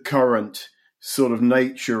 given the current sort of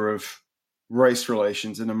nature of race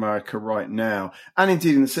relations in America right now, and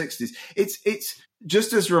indeed in the 60s, it's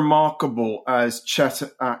just as remarkable as Chet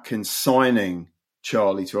Atkins signing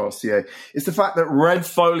Charlie to RCA. It's the fact that Red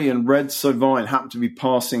Foley and Red Sovine happened to be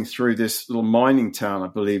passing through this little mining town, I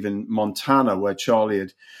believe, in Montana, where Charlie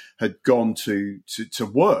had gone to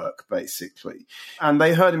work, basically. And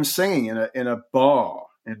they heard him singing in a bar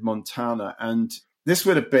in Montana. And this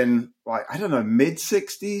would have been, like, I don't know,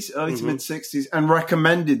 mid-60s, early to mid-60s, and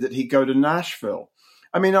recommended that he go to Nashville.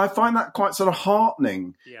 I mean, I find that quite sort of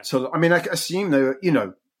heartening. Yeah. So, I mean, I assume they were,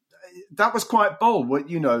 that was quite bold.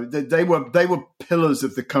 They were pillars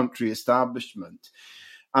of the country establishment.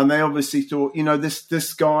 And they obviously thought,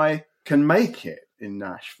 this guy can make it in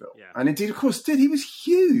Nashville. Yeah. And indeed, of course, did. He was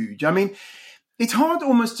huge. I mean, it's hard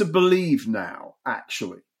almost to believe now,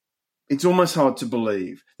 actually. It's almost hard to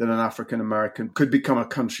believe that an African-American could become a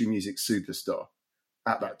country music superstar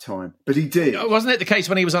at that time. But he did. Wasn't it the case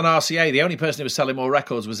when he was on RCA, the only person who was selling more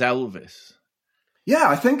records was Elvis? Yeah,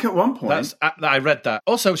 I think at one point. I read that.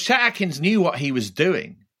 Also, Chet Atkins knew what he was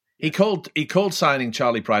doing. He called signing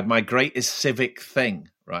Charlie Pride my greatest civic thing,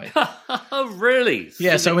 right? Oh, really?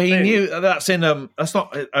 Yeah, so he knew that's in that's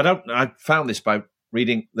not I found this by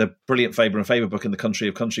reading the brilliant Faber and Faber book In the Country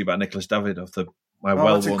of Country by Nicholas Davidoff, it's a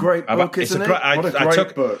great book, isn't it? What a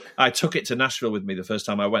great book. I took it to Nashville with me the first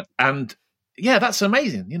time I went. And yeah, that's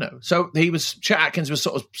amazing, So Chet Atkins was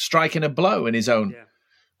sort of striking a blow in his own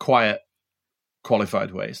quiet,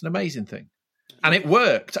 qualified way. It's an amazing thing. And it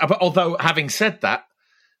worked. Although, having said that,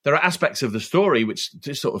 there are aspects of the story which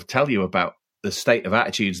just sort of tell you about the state of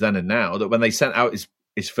attitudes then and now, that when they sent out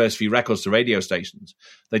his first few records to radio stations,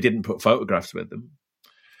 they didn't put photographs with them.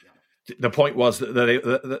 The point was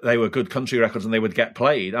that they were good country records and they would get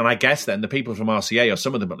played. And I guess then the people from RCA, or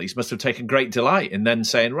some of them at least, must have taken great delight in then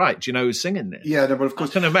saying, right, do you know who's singing this? Yeah, no, but of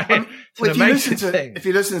course. It's an amazing thing. If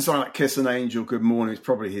you listen to something like Kiss an Angel, Good Morning, it's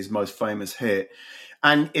probably his most famous hit.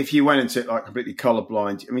 And if you went into it like completely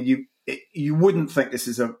colourblind, I mean, you wouldn't think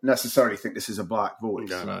necessarily think this is a black voice.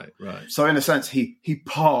 No, right. So in a sense, he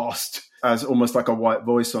passed as almost like a white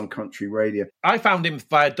voice on country radio. I found him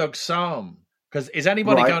via Doug Sahm. Because is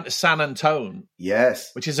anybody going to San Antone?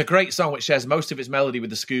 Yes. Which is a great song which shares most of its melody with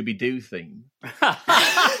the Scooby-Doo theme.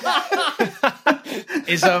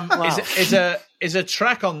 is a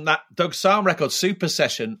track on that Doug Sahm record, Super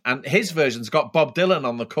Session, and his version's got Bob Dylan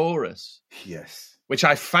on the chorus. Yes. Which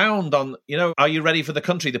I found on, Are You Ready for the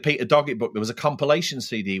Country, the Peter Doggett book. There was a compilation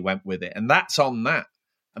CD went with it, and that's on that.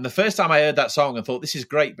 And the first time I heard that song, I thought, this is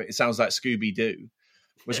great, but it sounds like Scooby-Doo.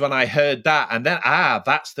 Was when I heard that, and then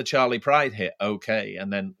that's the Charlie Pride hit, okay,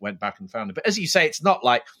 and then went back and found it. But as you say, it's not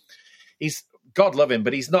like he's, God love him,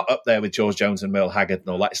 but he's not up there with George Jones and Merle Haggard and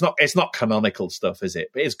all that. It's not canonical stuff, is it?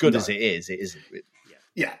 But as good as it is, it isn't.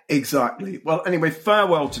 Yeah, exactly. Well, anyway,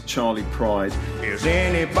 farewell to Charlie Pride. Is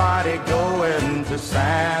anybody going to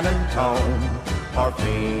San Antone or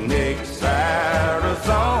Phoenix,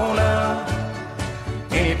 Arizona?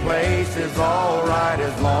 Any place is all right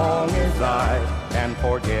as long as I can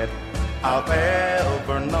forget I've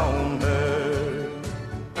ever known her.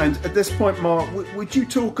 And at this point, Mark, would you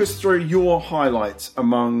talk us through your highlights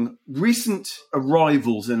among recent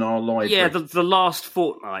arrivals in our library? Yeah, the last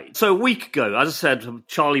fortnight. So a week ago, as I said,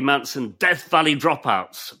 Charlie Manson, Death Valley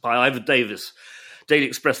Dropouts by Ivor Davis, Daily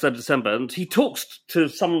Express, 3rd December. And he talks to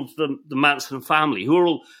some of the Manson family, who are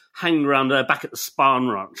all hanging around there back at the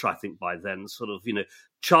Spahn Ranch, I think, by then. Sort of,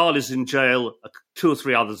 Charlie's in jail, 2 or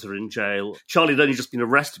 3 others are in jail. Charlie had only just been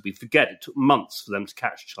arrested. We forget it took months for them to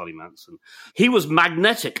catch Charlie Manson. He was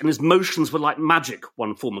magnetic and his motions were like magic,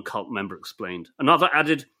 one former cult member explained. Another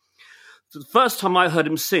added, the first time I heard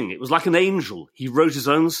him sing, it was like an angel. He wrote his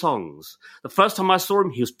own songs. The first time I saw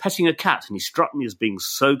him, he was petting a cat and he struck me as being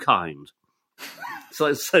so kind.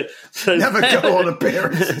 So Never go on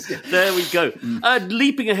appearances. There we go.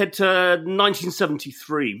 Leaping ahead to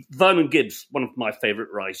 1973, Vernon Gibbs, one of my favourite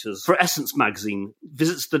writers, for Essence magazine,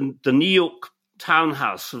 visits the New York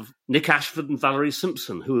townhouse of Nick Ashford and Valerie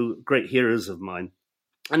Simpson, who are great heroes of mine.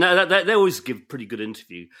 And they always give a pretty good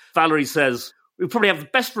interview. Valerie says, we probably have the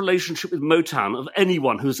best relationship with Motown of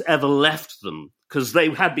anyone who's ever left them, because they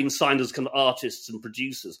had been signed as kind of artists and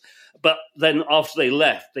producers. But then after they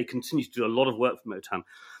left, they continued to do a lot of work for Motown.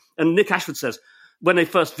 And Nick Ashford says, when they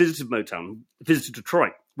first visited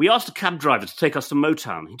Detroit, we asked a cab driver to take us to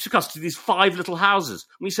Motown. He took us to these 5 little houses.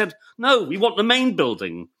 And we said, no, we want the main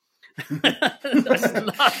building. I just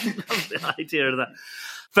love the idea of that.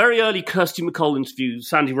 Very early Kirsty MacColl interview,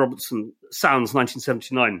 Sandy Robertson, Sounds,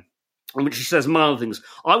 1979. In which she says, among other things,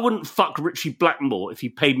 I wouldn't fuck Richie Blackmore if he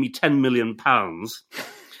paid me £10 million.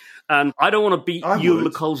 And I don't want to be Ewan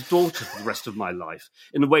McColl's daughter for the rest of my life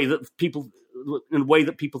in the way that people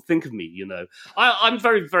think of me, I'm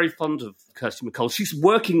very, very fond of Kirsty MacColl. She's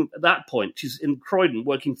working at that point. She's in Croydon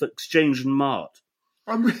working for Exchange and Mart.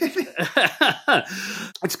 I'm really...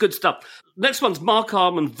 It's good stuff. Next one's Mark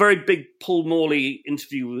Arman, very big Paul Morley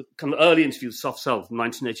interview, kind of early interview with Soft Cell from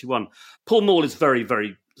 1981. Paul Morley is very,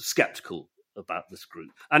 very sceptical about this group.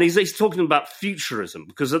 And he's talking about futurism,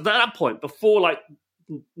 because at that point, before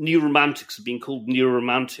New Romantics had been called New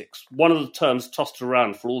Romantics, one of the terms tossed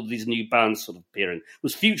around for all of these new bands sort of appearing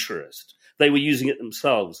was futurist. They were using it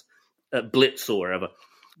themselves at Blitz or wherever.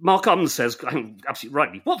 Mark Arman says, absolutely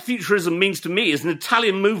rightly, what futurism means to me is an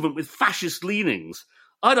Italian movement with fascist leanings.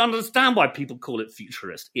 I don't understand why people call it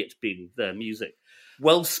futurist, it being their music.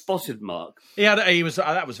 Well spotted, Mark.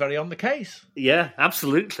 That was very on the case. Yeah,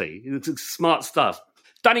 absolutely. It's smart stuff.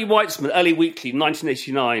 Danny Weitzman, LA Weekly,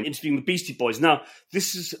 1989, interviewing the Beastie Boys. Now,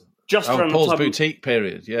 this is just around Paul's the time... Boutique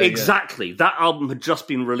period. Yeah, exactly. Yeah. That album had just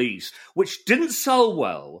been released, which didn't sell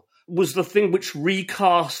well, was the thing which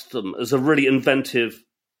recast them as a really inventive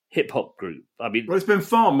hip-hop group. I mean, well, it's been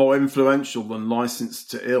far more influential than Licensed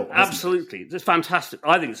to Ill. Absolutely. It's fantastic.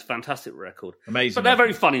 I think it's a fantastic record. Amazing. But they're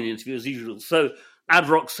very funny in the interview, as usual. So Ad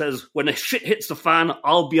Rock says, when the shit hits the fan,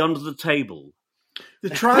 I'll be under the table. The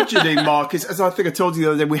tragedy, Mark, is, as I think I told you the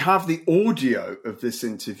other day, we have the audio of this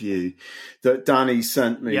interview that Danny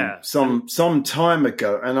sent me some time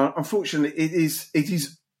ago. And unfortunately, it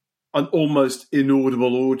is an almost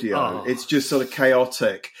inaudible audio. Oh. It's just sort of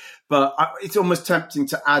chaotic. But it's almost tempting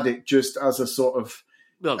to add it just as a sort of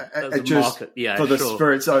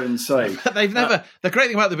for its own sake. They've never. The great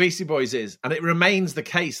thing about the Beastie Boys is, and it remains the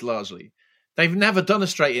case largely, they've never done a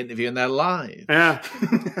straight interview in their lives. Yeah,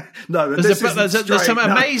 no. There's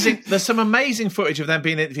some amazing footage of them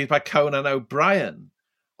being interviewed by Conan O'Brien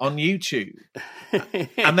on YouTube,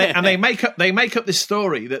 and they make up this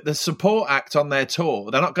story that the support act on their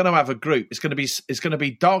tour, they're not going to have a group. It's going to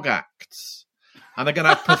be dog acts. And they're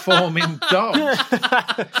going to perform in dogs.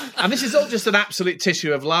 And this is all just an absolute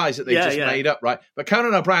tissue of lies that they've made up, right? But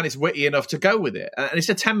Conan O'Brien is witty enough to go with it. And it's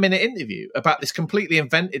a 10-minute interview about this completely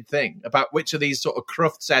invented thing, about which of these sort of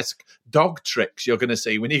Crufts-esque dog tricks you're going to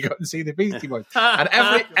see when you go and see the Beastie Boys. And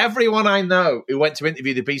everyone I know who went to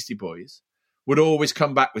interview the Beastie Boys would always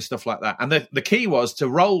come back with stuff like that. And the key was to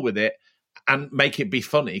roll with it and make it be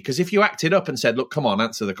funny. Because if you acted up and said, look, come on,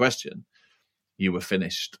 answer the question, you were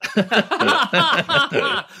finished.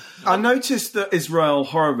 I noticed that Israel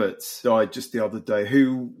Horovitz died just the other day,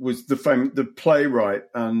 who was the playwright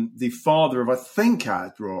and the father of, I think,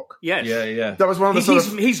 Ad Rock. Yes. Yeah. That was one of the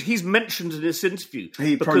he's mentioned in this interview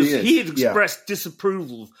because he had expressed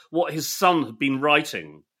disapproval of what his son had been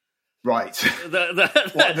writing. Right.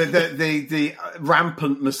 the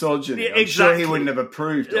rampant misogyny. Exactly. I'm sure he wouldn't have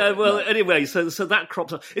approved of it. Well, anyway, so that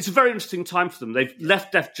crops up. It's a very interesting time for them. They've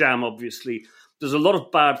left Def Jam, obviously. There's a lot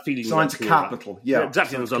of bad feeling. Signed to Capitol, yeah.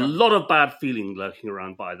 Exactly. There's a lot of bad feeling lurking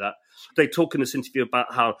around by that. They talk in this interview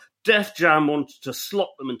about how Def Jam wanted to slot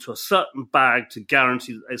them into a certain bag to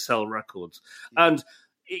guarantee that they sell records. And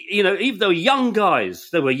you know, even though young guys,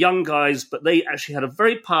 they were young guys, but they actually had a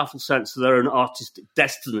very powerful sense of their own artistic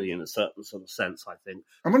destiny in a certain sort of sense, I think.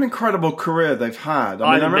 And what an incredible career they've had.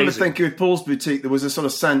 I remember Amazing. thinking with Paul's Boutique, there was a sort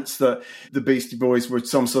of sense that the Beastie Boys were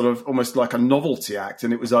some sort of almost like a novelty act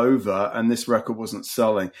and it was over and this record wasn't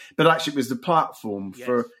selling. But actually it was the platform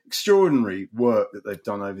for extraordinary work that they've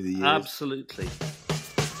done over the years. Absolutely.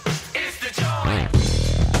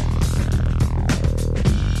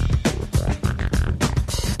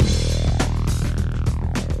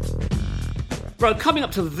 Right, coming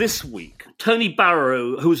up to this week, Tony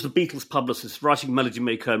Barrow, who was the Beatles publicist, writing Melody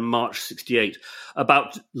Maker in March '68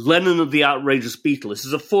 about Lennon and the Outrageous Beatle. This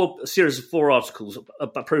is a series of 4 articles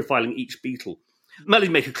about profiling each Beatle.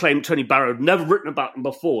 Melody Maker claimed Tony Barrow had never written about them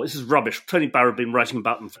before. This is rubbish. Tony Barrow had been writing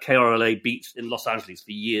about them for KRLA Beats in Los Angeles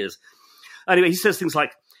for years. Anyway, he says things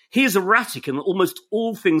like, he is erratic in almost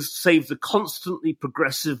all things save the constantly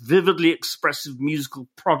progressive, vividly expressive musical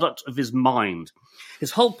product of his mind.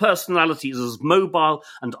 His whole personality is as mobile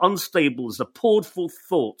and unstable as the poured forth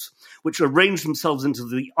thoughts which arrange themselves into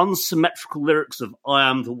the unsymmetrical lyrics of I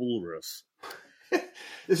Am the Walrus.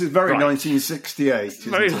 This is very 1968.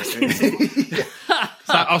 Isn't Very it? 1968. It's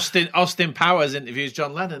like Austin Powers interviews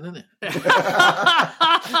John Lennon, isn't it?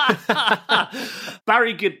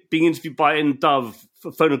 Barry Gibb being interviewed by Ian Dove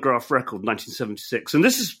for Phonograph Record, 1976. And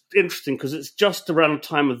this is interesting because it's just around the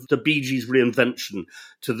time of the Bee Gees' reinvention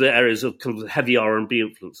to the areas of kind of heavy R&B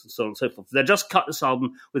influence and so on and so forth. They just cut this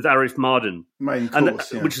album with Arif Mardin, Main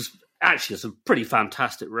course, which is actually it's a pretty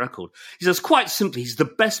fantastic record. He says, quite simply, he's the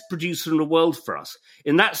best producer in the world for us.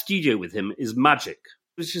 In that studio with him is magic.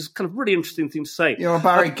 Which is kind of really interesting thing to say. You know,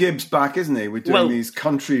 Barry Gibb's back, isn't he? We're doing these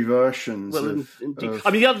country versions. Indeed.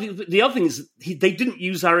 I mean, the other thing is they didn't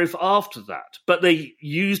use Arif after that, but they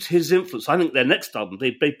used his influence. I think their next album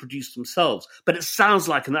they produced themselves, but it sounds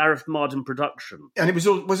like an Arif Mardin production. And it was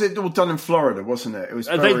all done in Florida, wasn't it? It was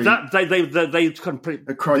they kind of they did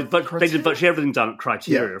virtually everything done at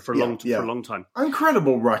Criteria for a long time.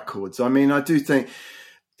 Incredible records. I mean, I do think.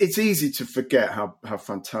 It's easy to forget how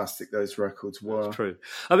fantastic those records were. That's true.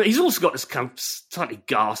 I mean, he's also got this kind of slightly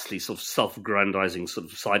ghastly sort of self-aggrandizing sort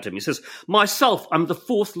of side to him. He says, myself, I'm the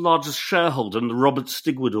 4th largest shareholder in the Robert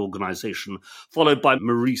Stigwood organisation, followed by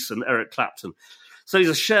Maurice and Eric Clapton. So he's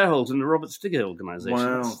a shareholder in the Robert Stigwood organisation.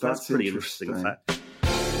 Wow, that's pretty interesting fact.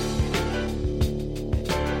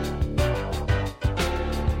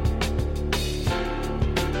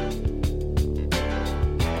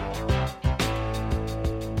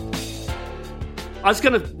 I was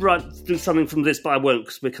going to do something from this, but I won't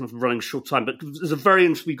because we're kind of running short time. But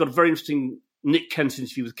we've got a very interesting Nick Kent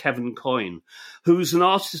interview with Kevin Coyne, who's an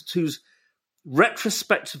artist who's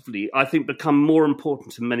retrospectively, I think, become more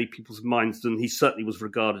important in many people's minds than he certainly was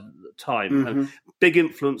regarded at the time. Mm-hmm. And big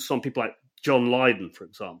influence on people like John Lydon, for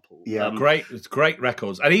example. Yeah, great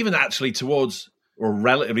records. And even actually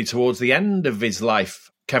relatively towards the end of his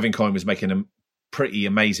life, Kevin Coyne was making pretty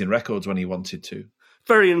amazing records when he wanted to.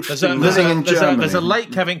 Very interesting. There's a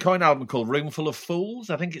late Kevin Coyne album called Roomful of Fools,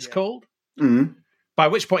 I think it's called. Mm-hmm. By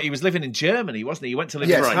which point he was living in Germany, wasn't he? He went to live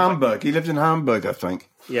in Hamburg. He lived in Hamburg, I think.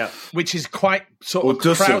 Yeah. Which is quite sort of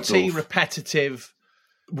krauty, repetitive,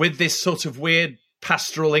 with this sort of weird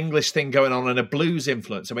pastoral English thing going on and a blues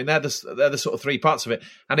influence. I mean, they're the sort of 3 parts of it.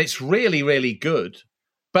 And it's really, really good.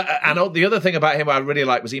 But and the other thing about him I really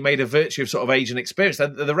liked was he made a virtue of sort of age and experience.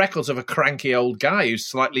 The records of a cranky old guy who's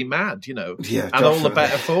slightly mad, you know, and all the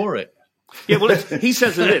better for it. Yeah, well, he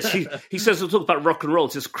says in this, he says, we'll talk about rock and roll.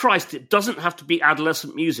 He says, Christ, it doesn't have to be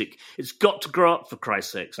adolescent music. It's got to grow up, for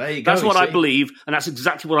Christ's sakes. There you go, that's what I believe, and that's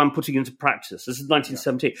exactly what I'm putting into practice. This is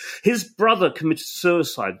 1978. Yeah. His brother committed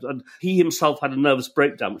suicide, and he himself had a nervous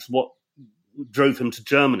breakdown, which is what drove him to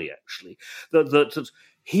Germany, actually. That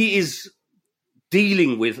he is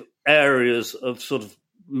dealing with areas of sort of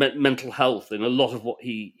mental health in a lot of what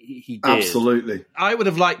he did. Absolutely. I would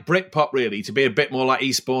have liked Britpop really to be a bit more like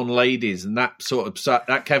Eastbourne Ladies and that sort of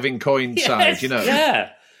that Kevin Coyne side, you know. Yeah.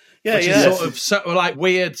 Which is sort of like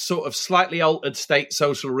weird, sort of slightly altered state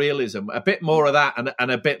social realism. A bit more of that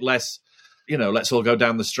and a bit less, you know, let's all go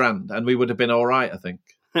down the Strand, and we would have been all right, I think.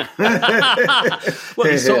 Well,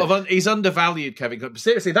 he's undervalued, Kevin. But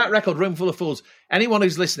seriously, that record, Roomful of Fools. Anyone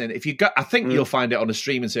who's listening, if you got, I think you'll find it on a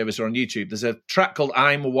streaming service or on YouTube. There's a track called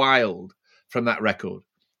 "I'm Wild" from that record,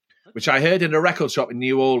 which I heard in a record shop in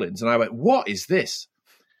New Orleans, and I went, "What is this?"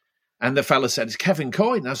 And the fella said, "It's Kevin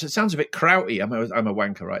Coyne." I said, "It sounds a bit krauty." I'm a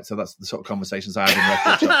wanker, right? So that's the sort of conversations I have in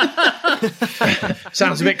record shop.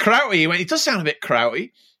 Sounds a bit krauty. He went, "It does sound a bit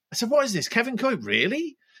krauty." I said, "What is this, Kevin Coyne?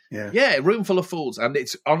 Really?" Yeah, Roomful of Fools, and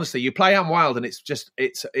it's honestly, you play "I'm Wild" and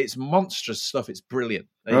it's monstrous stuff. It's brilliant.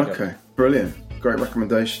 Okay, brilliant. Great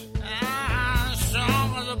recommendation.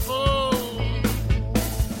 Some of the bull.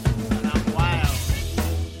 And I'm wild.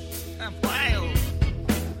 I'm wild.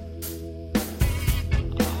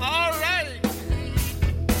 All right.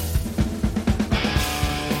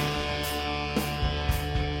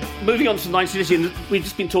 Moving on to 1980, and we've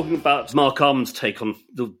just been talking about Mark Arman's take on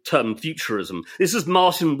the term futurism. This is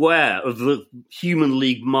Martin Ware of the Human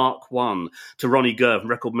League Mark I to Ronnie Gerv,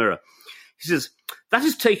 Record Mirror. He says, that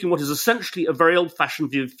is taking what is essentially a very old-fashioned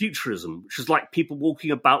view of futurism, which is like people walking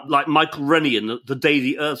about like Michael Rennie in the day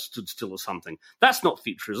the Earth stood still or something. That's not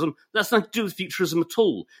futurism. That's nothing to do with futurism at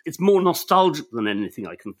all. It's more nostalgic than anything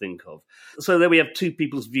I can think of. So there we have two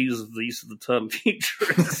people's views of the use of the term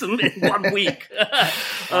futurism in 1 week.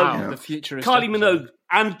 Wow, the futurist. Kylie Minogue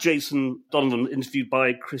and Jason Donovan interviewed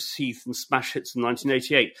by Chris Heath in Smash Hits in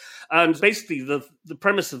 1988. And basically the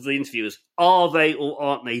premise of the interview is, are they or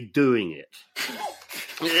aren't they doing it?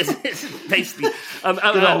 It's basically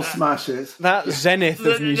Good old smashes. That zenith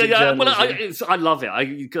of music journalism. I love it.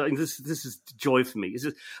 This is joy for me.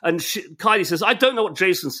 And Kylie says, I don't know what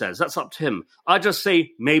Jason says. That's up to him. I just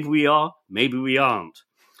say, maybe we are, maybe we aren't.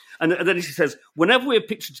 And then she says, whenever we're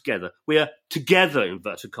pictured together, we are together,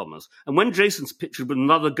 inverted commas. And when Jason's pictured with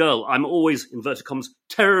another girl, I'm always, inverted commas,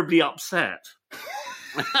 terribly upset.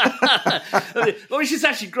 Well, she's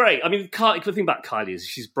actually great. I mean, the thing about Kylie is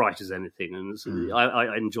she's bright as anything, and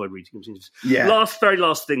I enjoy reading them. Yeah. Very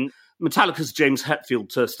last thing, Metallica's James Hetfield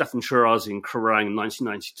to Stefan Shirazi in Kerrang in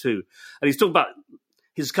 1992, and he's talking about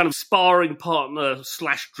his kind of sparring partner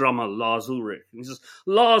 / drummer, Lars Ulrich. And he says,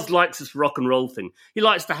 Lars likes this rock and roll thing. He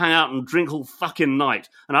likes to hang out and drink all fucking night,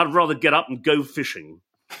 and I'd rather get up and go fishing.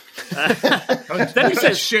 Then he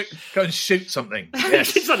says, go and shoot something.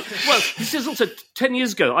 Yes. Well, he says also, 10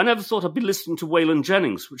 years ago, I never thought I'd be listening to Waylon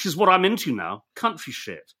Jennings, which is what I'm into now, country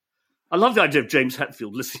shit. I love the idea of James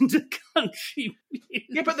Hetfield listening to country music.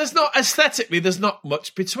 Yeah, but there's not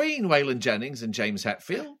much between Waylon Jennings and James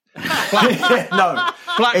Hetfield.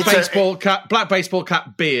 Black baseball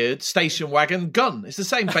cap, beard, station wagon, gun. It's the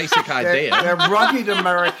same basic idea. They're rugged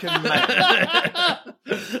American men.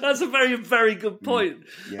 That's a very, very good point.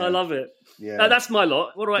 Yeah. I love it. Yeah. That's my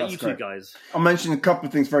lot. What about you two guys? I'll mention a couple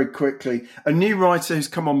of things very quickly. A new writer who's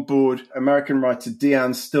come on board, American writer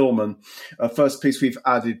Deanne Stillman. First piece we've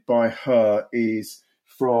added by her is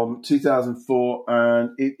from 2004, and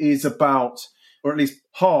it is about, or at least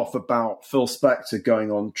half about, Phil Spector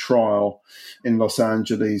going on trial in Los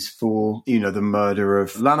Angeles for, the murder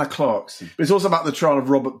of Lana Clarkson. But it's also about the trial of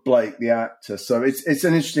Robert Blake, the actor. So it's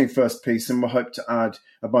an interesting first piece, and we'll hope to add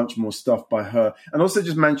a bunch more stuff by her. And also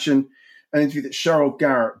just mention an interview that Cheryl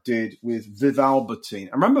Garrett did with Viv Albertine.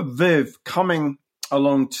 I remember Viv coming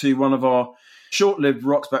along to one of our short-lived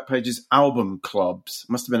Rock's Backpages album clubs.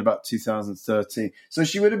 Must have been about 2013. So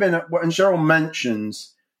she would have been, and Cheryl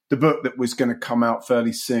mentions the book that was going to come out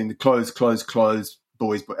fairly soon, the Clothes,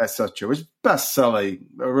 Boys, etc., which is bestseller,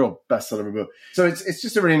 a real bestseller book. So it's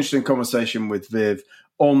just a really interesting conversation with Viv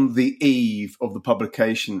on the eve of the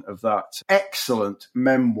publication of that excellent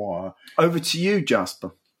memoir. Over to you,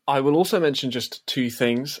 Jasper. I will also mention just two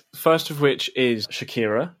things. First of which is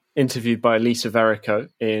Shakira, interviewed by Lisa Verrico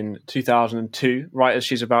in 2002, right as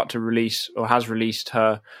she's about to release, or has released,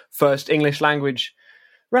 her first English language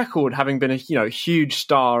record, having been a huge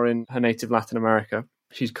star in her native Latin America.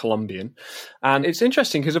 She's Colombian. And it's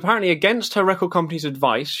interesting because apparently, against her record company's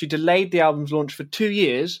advice, she delayed the album's launch for 2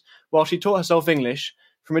 years while she taught herself English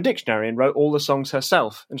from a dictionary and wrote all the songs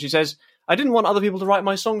herself. And she says, I didn't want other people to write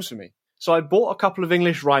my songs for me. So I bought a couple of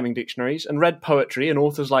English rhyming dictionaries and read poetry and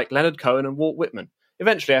authors like Leonard Cohen and Walt Whitman.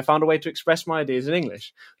 Eventually, I found a way to express my ideas in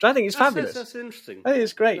English, which I think is fabulous. That's interesting. I think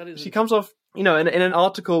it's great. She comes off, in an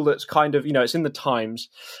article that's kind of, it's in the Times,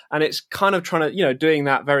 and it's kind of trying to, doing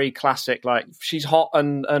that very classic, like, she's hot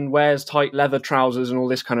and wears tight leather trousers and all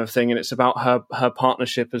this kind of thing, and it's about her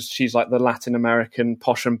partnership as she's like the Latin American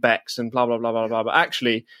Posh and Becks and blah, blah, blah, blah, blah. But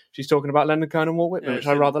actually, she's talking about Leonard Cohen and Walt Whitman, which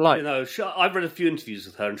I rather like. I've read a few interviews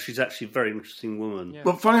with her, and she's actually a very interesting woman. Yeah.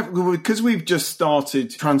 Well, funny, because we've just started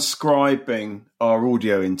transcribing our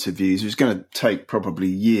audio interviews, it's going to take probably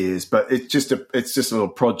years, but it's just a little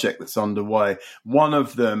project that's underway. One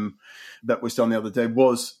of them that was done the other day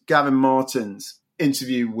was Gavin Martin's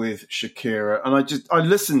interview with Shakira, and I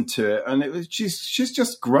listened to it, and she's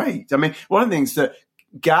just great. I mean, one of the things that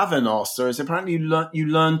Gavin asked her is apparently you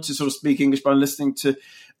learn to sort of speak English by listening to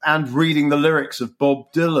and reading the lyrics of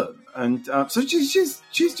Bob Dylan, and so she's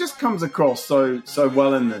just comes across so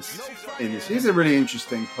well in this. She's a really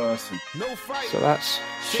interesting person. So that's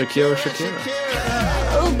Shakira.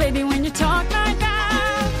 Oh, baby, when you talk like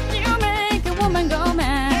that, you make a woman go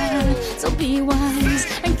mad. So be wise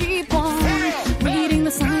and keep on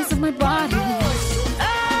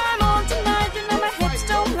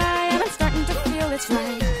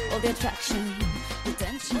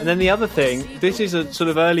And then the other thing, this is a sort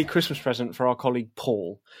of early Christmas present for our colleague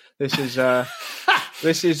Paul. This is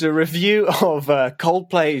this is a review of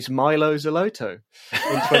Coldplay's Milo Zoloto in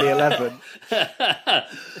 2011.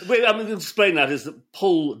 Wait, I'm going to explain that is that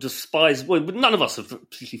Paul despises. Well, none of us are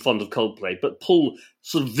particularly fond of Coldplay, but Paul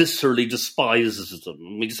sort of viscerally despises them. I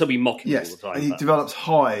mean, so we mock him all the time. He develops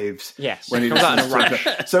hives. Yes, when he comes out in a listens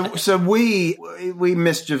to rash. it. So we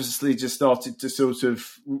mischievously just started to sort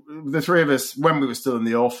of, the three of us, when we were still in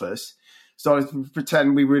the office, started to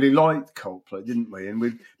pretend we really liked Coldplay, didn't we? And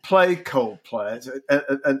we'd play Coldplay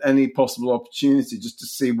at any possible opportunity just to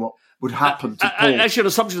see what would happen to Paul. Actually, on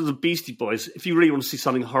the subject of the Beastie Boys, if you really want to see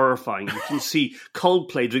something horrifying, you can see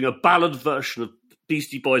Coldplay doing a ballad version of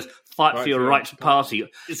Beastie Boys' Fight for Your Right to Party.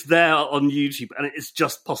 It's there on YouTube, and it's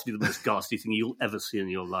just possibly the most ghastly thing you'll ever see in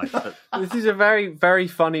your life. But This is a very, very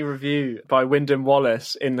funny review by Wyndham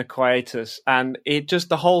Wallace in The Quietus, and it just,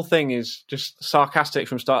 the whole thing is just sarcastic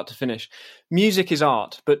from start to finish. Music is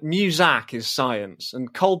art, but Muzak is science,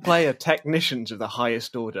 and Coldplay are technicians of the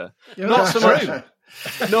highest order. Not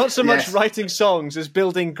so much writing songs as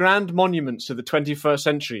building grand monuments to the 21st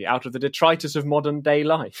century out of the detritus of modern day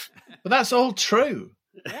life. But that's all true.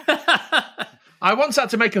 I once had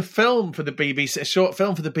to make a film for the BBC, a short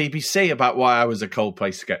film for the BBC about why I was a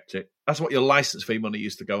Coldplay skeptic. That's what your license fee money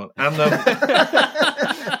used to go on. And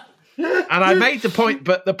and I made the point,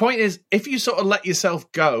 but the point is, if you sort of let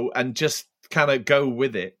yourself go and just kind of go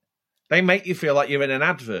with it, they make you feel like you're in an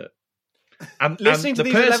advert. And listening to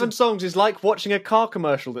the these 11 songs is like watching a car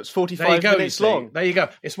commercial that's 45 minutes long. There you go.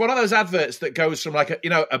 It's one of those adverts that goes from like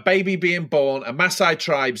a baby being born, a Maasai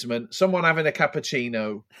tribesman, someone having a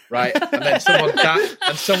cappuccino, right, and then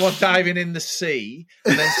someone diving in the sea,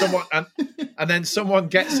 and then someone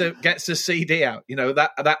gets a CD out. You know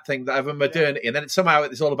that thing that of a modernity, and then somehow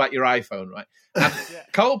it's all about your iPhone, right? And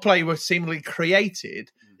Coldplay were seemingly created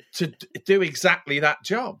to do exactly that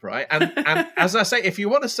job, right? And as I say, if you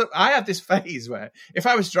want to, I had this phase where if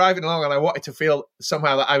I was driving along and I wanted to feel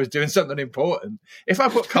somehow that I was doing something important, if I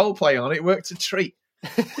put Coldplay on, it worked a treat.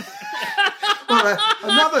 Well,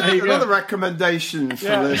 another recommendation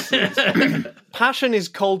for listeners. Passion is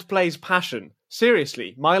Coldplay's passion.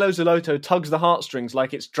 Seriously, Milo Zoloto tugs the heartstrings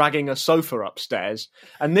like it's dragging a sofa upstairs,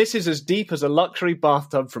 and this is as deep as a luxury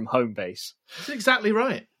bathtub from Homebase. That's exactly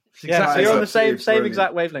right. Yeah, so you're on the same brilliant.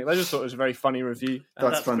 exact wavelength. I just thought it was a very funny review.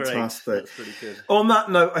 That's great. fantastic. That's really good. On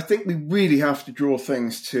that note, I think we really have to draw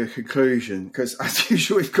things to a conclusion because, as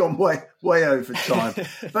usual, we've gone way over time.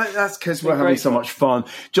 But that's because we're having so much fun.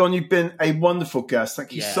 John, you've been a wonderful guest.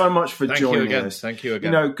 Thank you so much for joining us. Thank you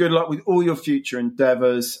again. You know, good luck with all your future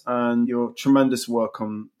endeavours and your tremendous work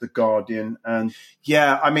on The Guardian. And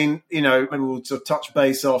yeah, I mean, you know, maybe we'll sort of touch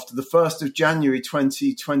base after the 1st of January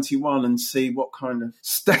 2021 and see what kind of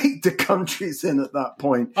state the country's in at that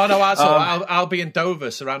point. Oh no, I'll be in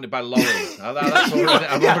Dover, surrounded by lorries. That's already,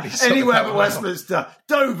 I'm already anywhere but Westminster.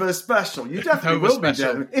 Dover special. You definitely Dover will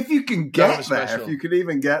special. be there if you can get Dover there. special. If you can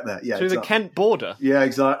even get there, yeah, To the Kent border. Yeah,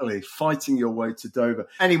 exactly. Fighting your way to Dover.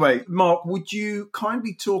 Anyway, Mark, would you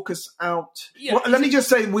kindly talk us out? Yeah, Well, let me just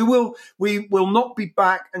say we will not be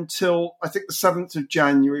back until I think the 7th of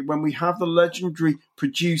January when we have the legendary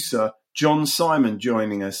producer John Simon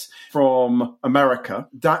joining us from America.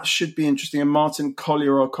 That should be interesting. And Martin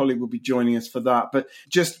Collier, our colleague, will be joining us for that. But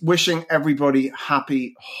just wishing everybody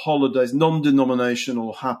happy holidays,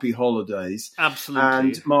 non-denominational happy holidays. Absolutely.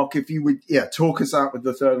 And Mark, if you would, talk us out with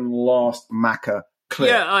the third and last Macca clip.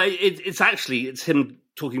 Yeah, it's him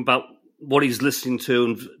talking about what he's listening to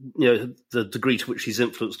and, you know, the degree to which he's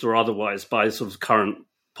influenced or otherwise by sort of current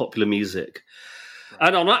popular music.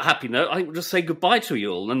 And on that happy note, I think we'll just say goodbye to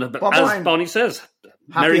you all. And as Barney says,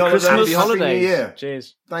 Merry Christmas. Happy holidays. New Year.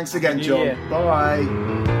 Cheers. Thanks again, New John. Year. Bye.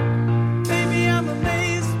 Baby, I'm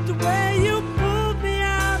amazed the way you pulled me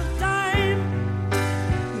out of time.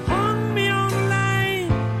 You hung me on the line.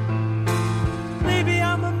 Baby,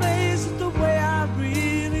 I'm amazed at the way I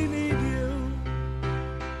really need you.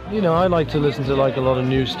 You know, I like to listen to like a lot of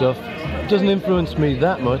new stuff. It doesn't influence me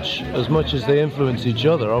that much as they influence each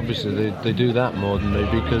other. Obviously, they do that more than me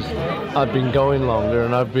because I've been going longer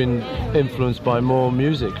and I've been influenced by more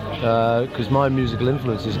music. Because my musical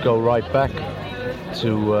influences go right back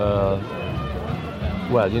to,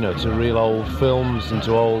 to real old films and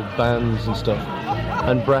to old bands and stuff,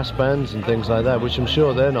 and brass bands and things like that, which I'm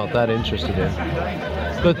sure they're not that interested in.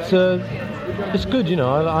 But it's good, you know.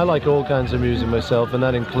 I like all kinds of music myself, and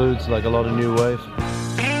that includes like a lot of new wave.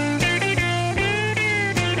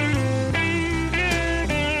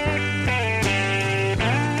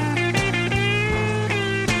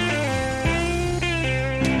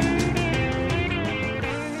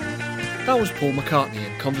 That was Paul McCartney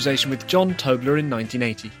in conversation with John Tobler in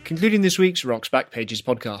 1980, concluding this week's Rock's Back Pages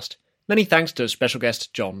podcast. Many thanks to special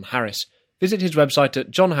guest John Harris. Visit his website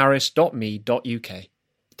at johnharris.me.uk.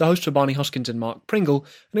 The hosts were Barney Hoskins and Mark Pringle,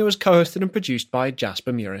 and it was co-hosted and produced by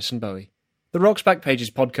Jasper Murison Bowie. The Rock's Back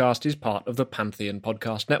Pages podcast is part of the Pantheon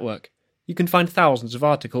Podcast Network. You can find thousands of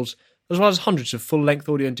articles, as well as hundreds of full-length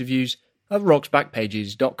audio interviews at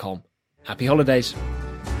rocksbackpages.com. Happy holidays.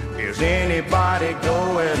 Is anybody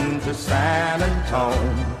going to San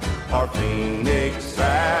Antonio or Phoenix,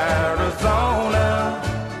 Arizona?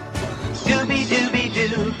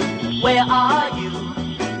 Scooby-Dooby-Doo, where are you?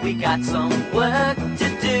 We got some work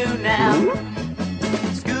to do now.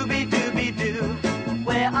 Scooby-Dooby-Doo,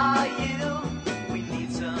 where are you? We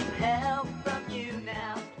need some help from you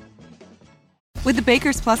now. With the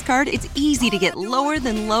Baker's Plus card, it's easy to get lower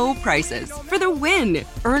than low prices for the win.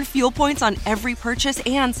 Earn fuel points on every purchase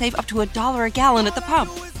and save up to $1 a gallon at the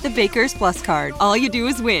pump. The Baker's Plus card. All you do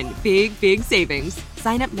is win. Big, big savings.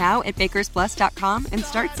 Sign up now at bakersplus.com and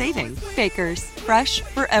start saving. Baker's. Fresh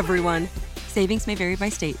for everyone. Savings may vary by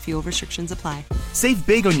state. Fuel restrictions apply. Save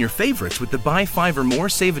big on your favorites with the Buy 5 or More,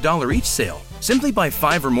 Save $1 each sale. Simply buy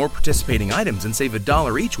 5 or more participating items and save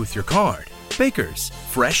 $1 each with your card. Baker's.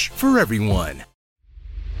 Fresh for everyone.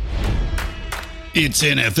 It's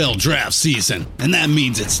NFL draft season, and that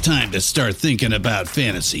means it's time to start thinking about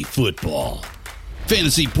fantasy football.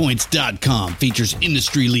 FantasyPoints.com features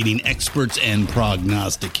industry-leading experts and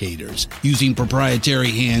prognosticators using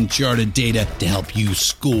proprietary hand-charted data to help you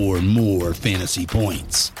score more fantasy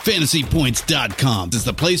points. FantasyPoints.com is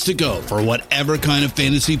the place to go for whatever kind of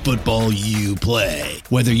fantasy football you play.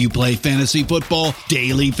 Whether you play fantasy football,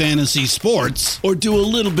 daily fantasy sports, or do a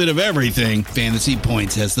little bit of everything, Fantasy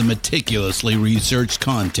Points has the meticulously researched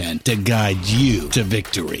content to guide you to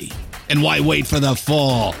victory. And why wait for the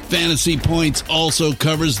fall? Fantasy Points also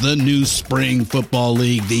covers the new spring football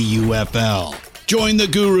league, the UFL. Join the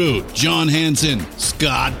guru, John Hansen,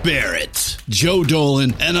 Scott Barrett, Joe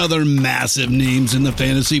Dolan, and other massive names in the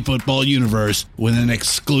fantasy football universe with an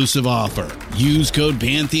exclusive offer. Use code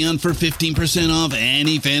Pantheon for 15% off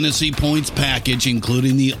any Fantasy Points package,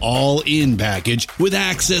 including the all-in package, with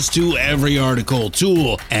access to every article,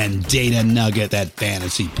 tool, and data nugget that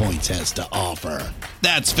Fantasy Points has to offer.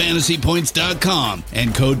 That's FantasyPoints.com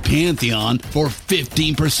and code Pantheon for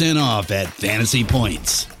 15% off at Fantasy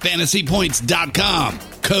Points. FantasyPoints.com,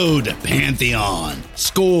 code Pantheon.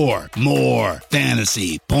 Score more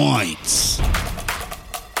fantasy points.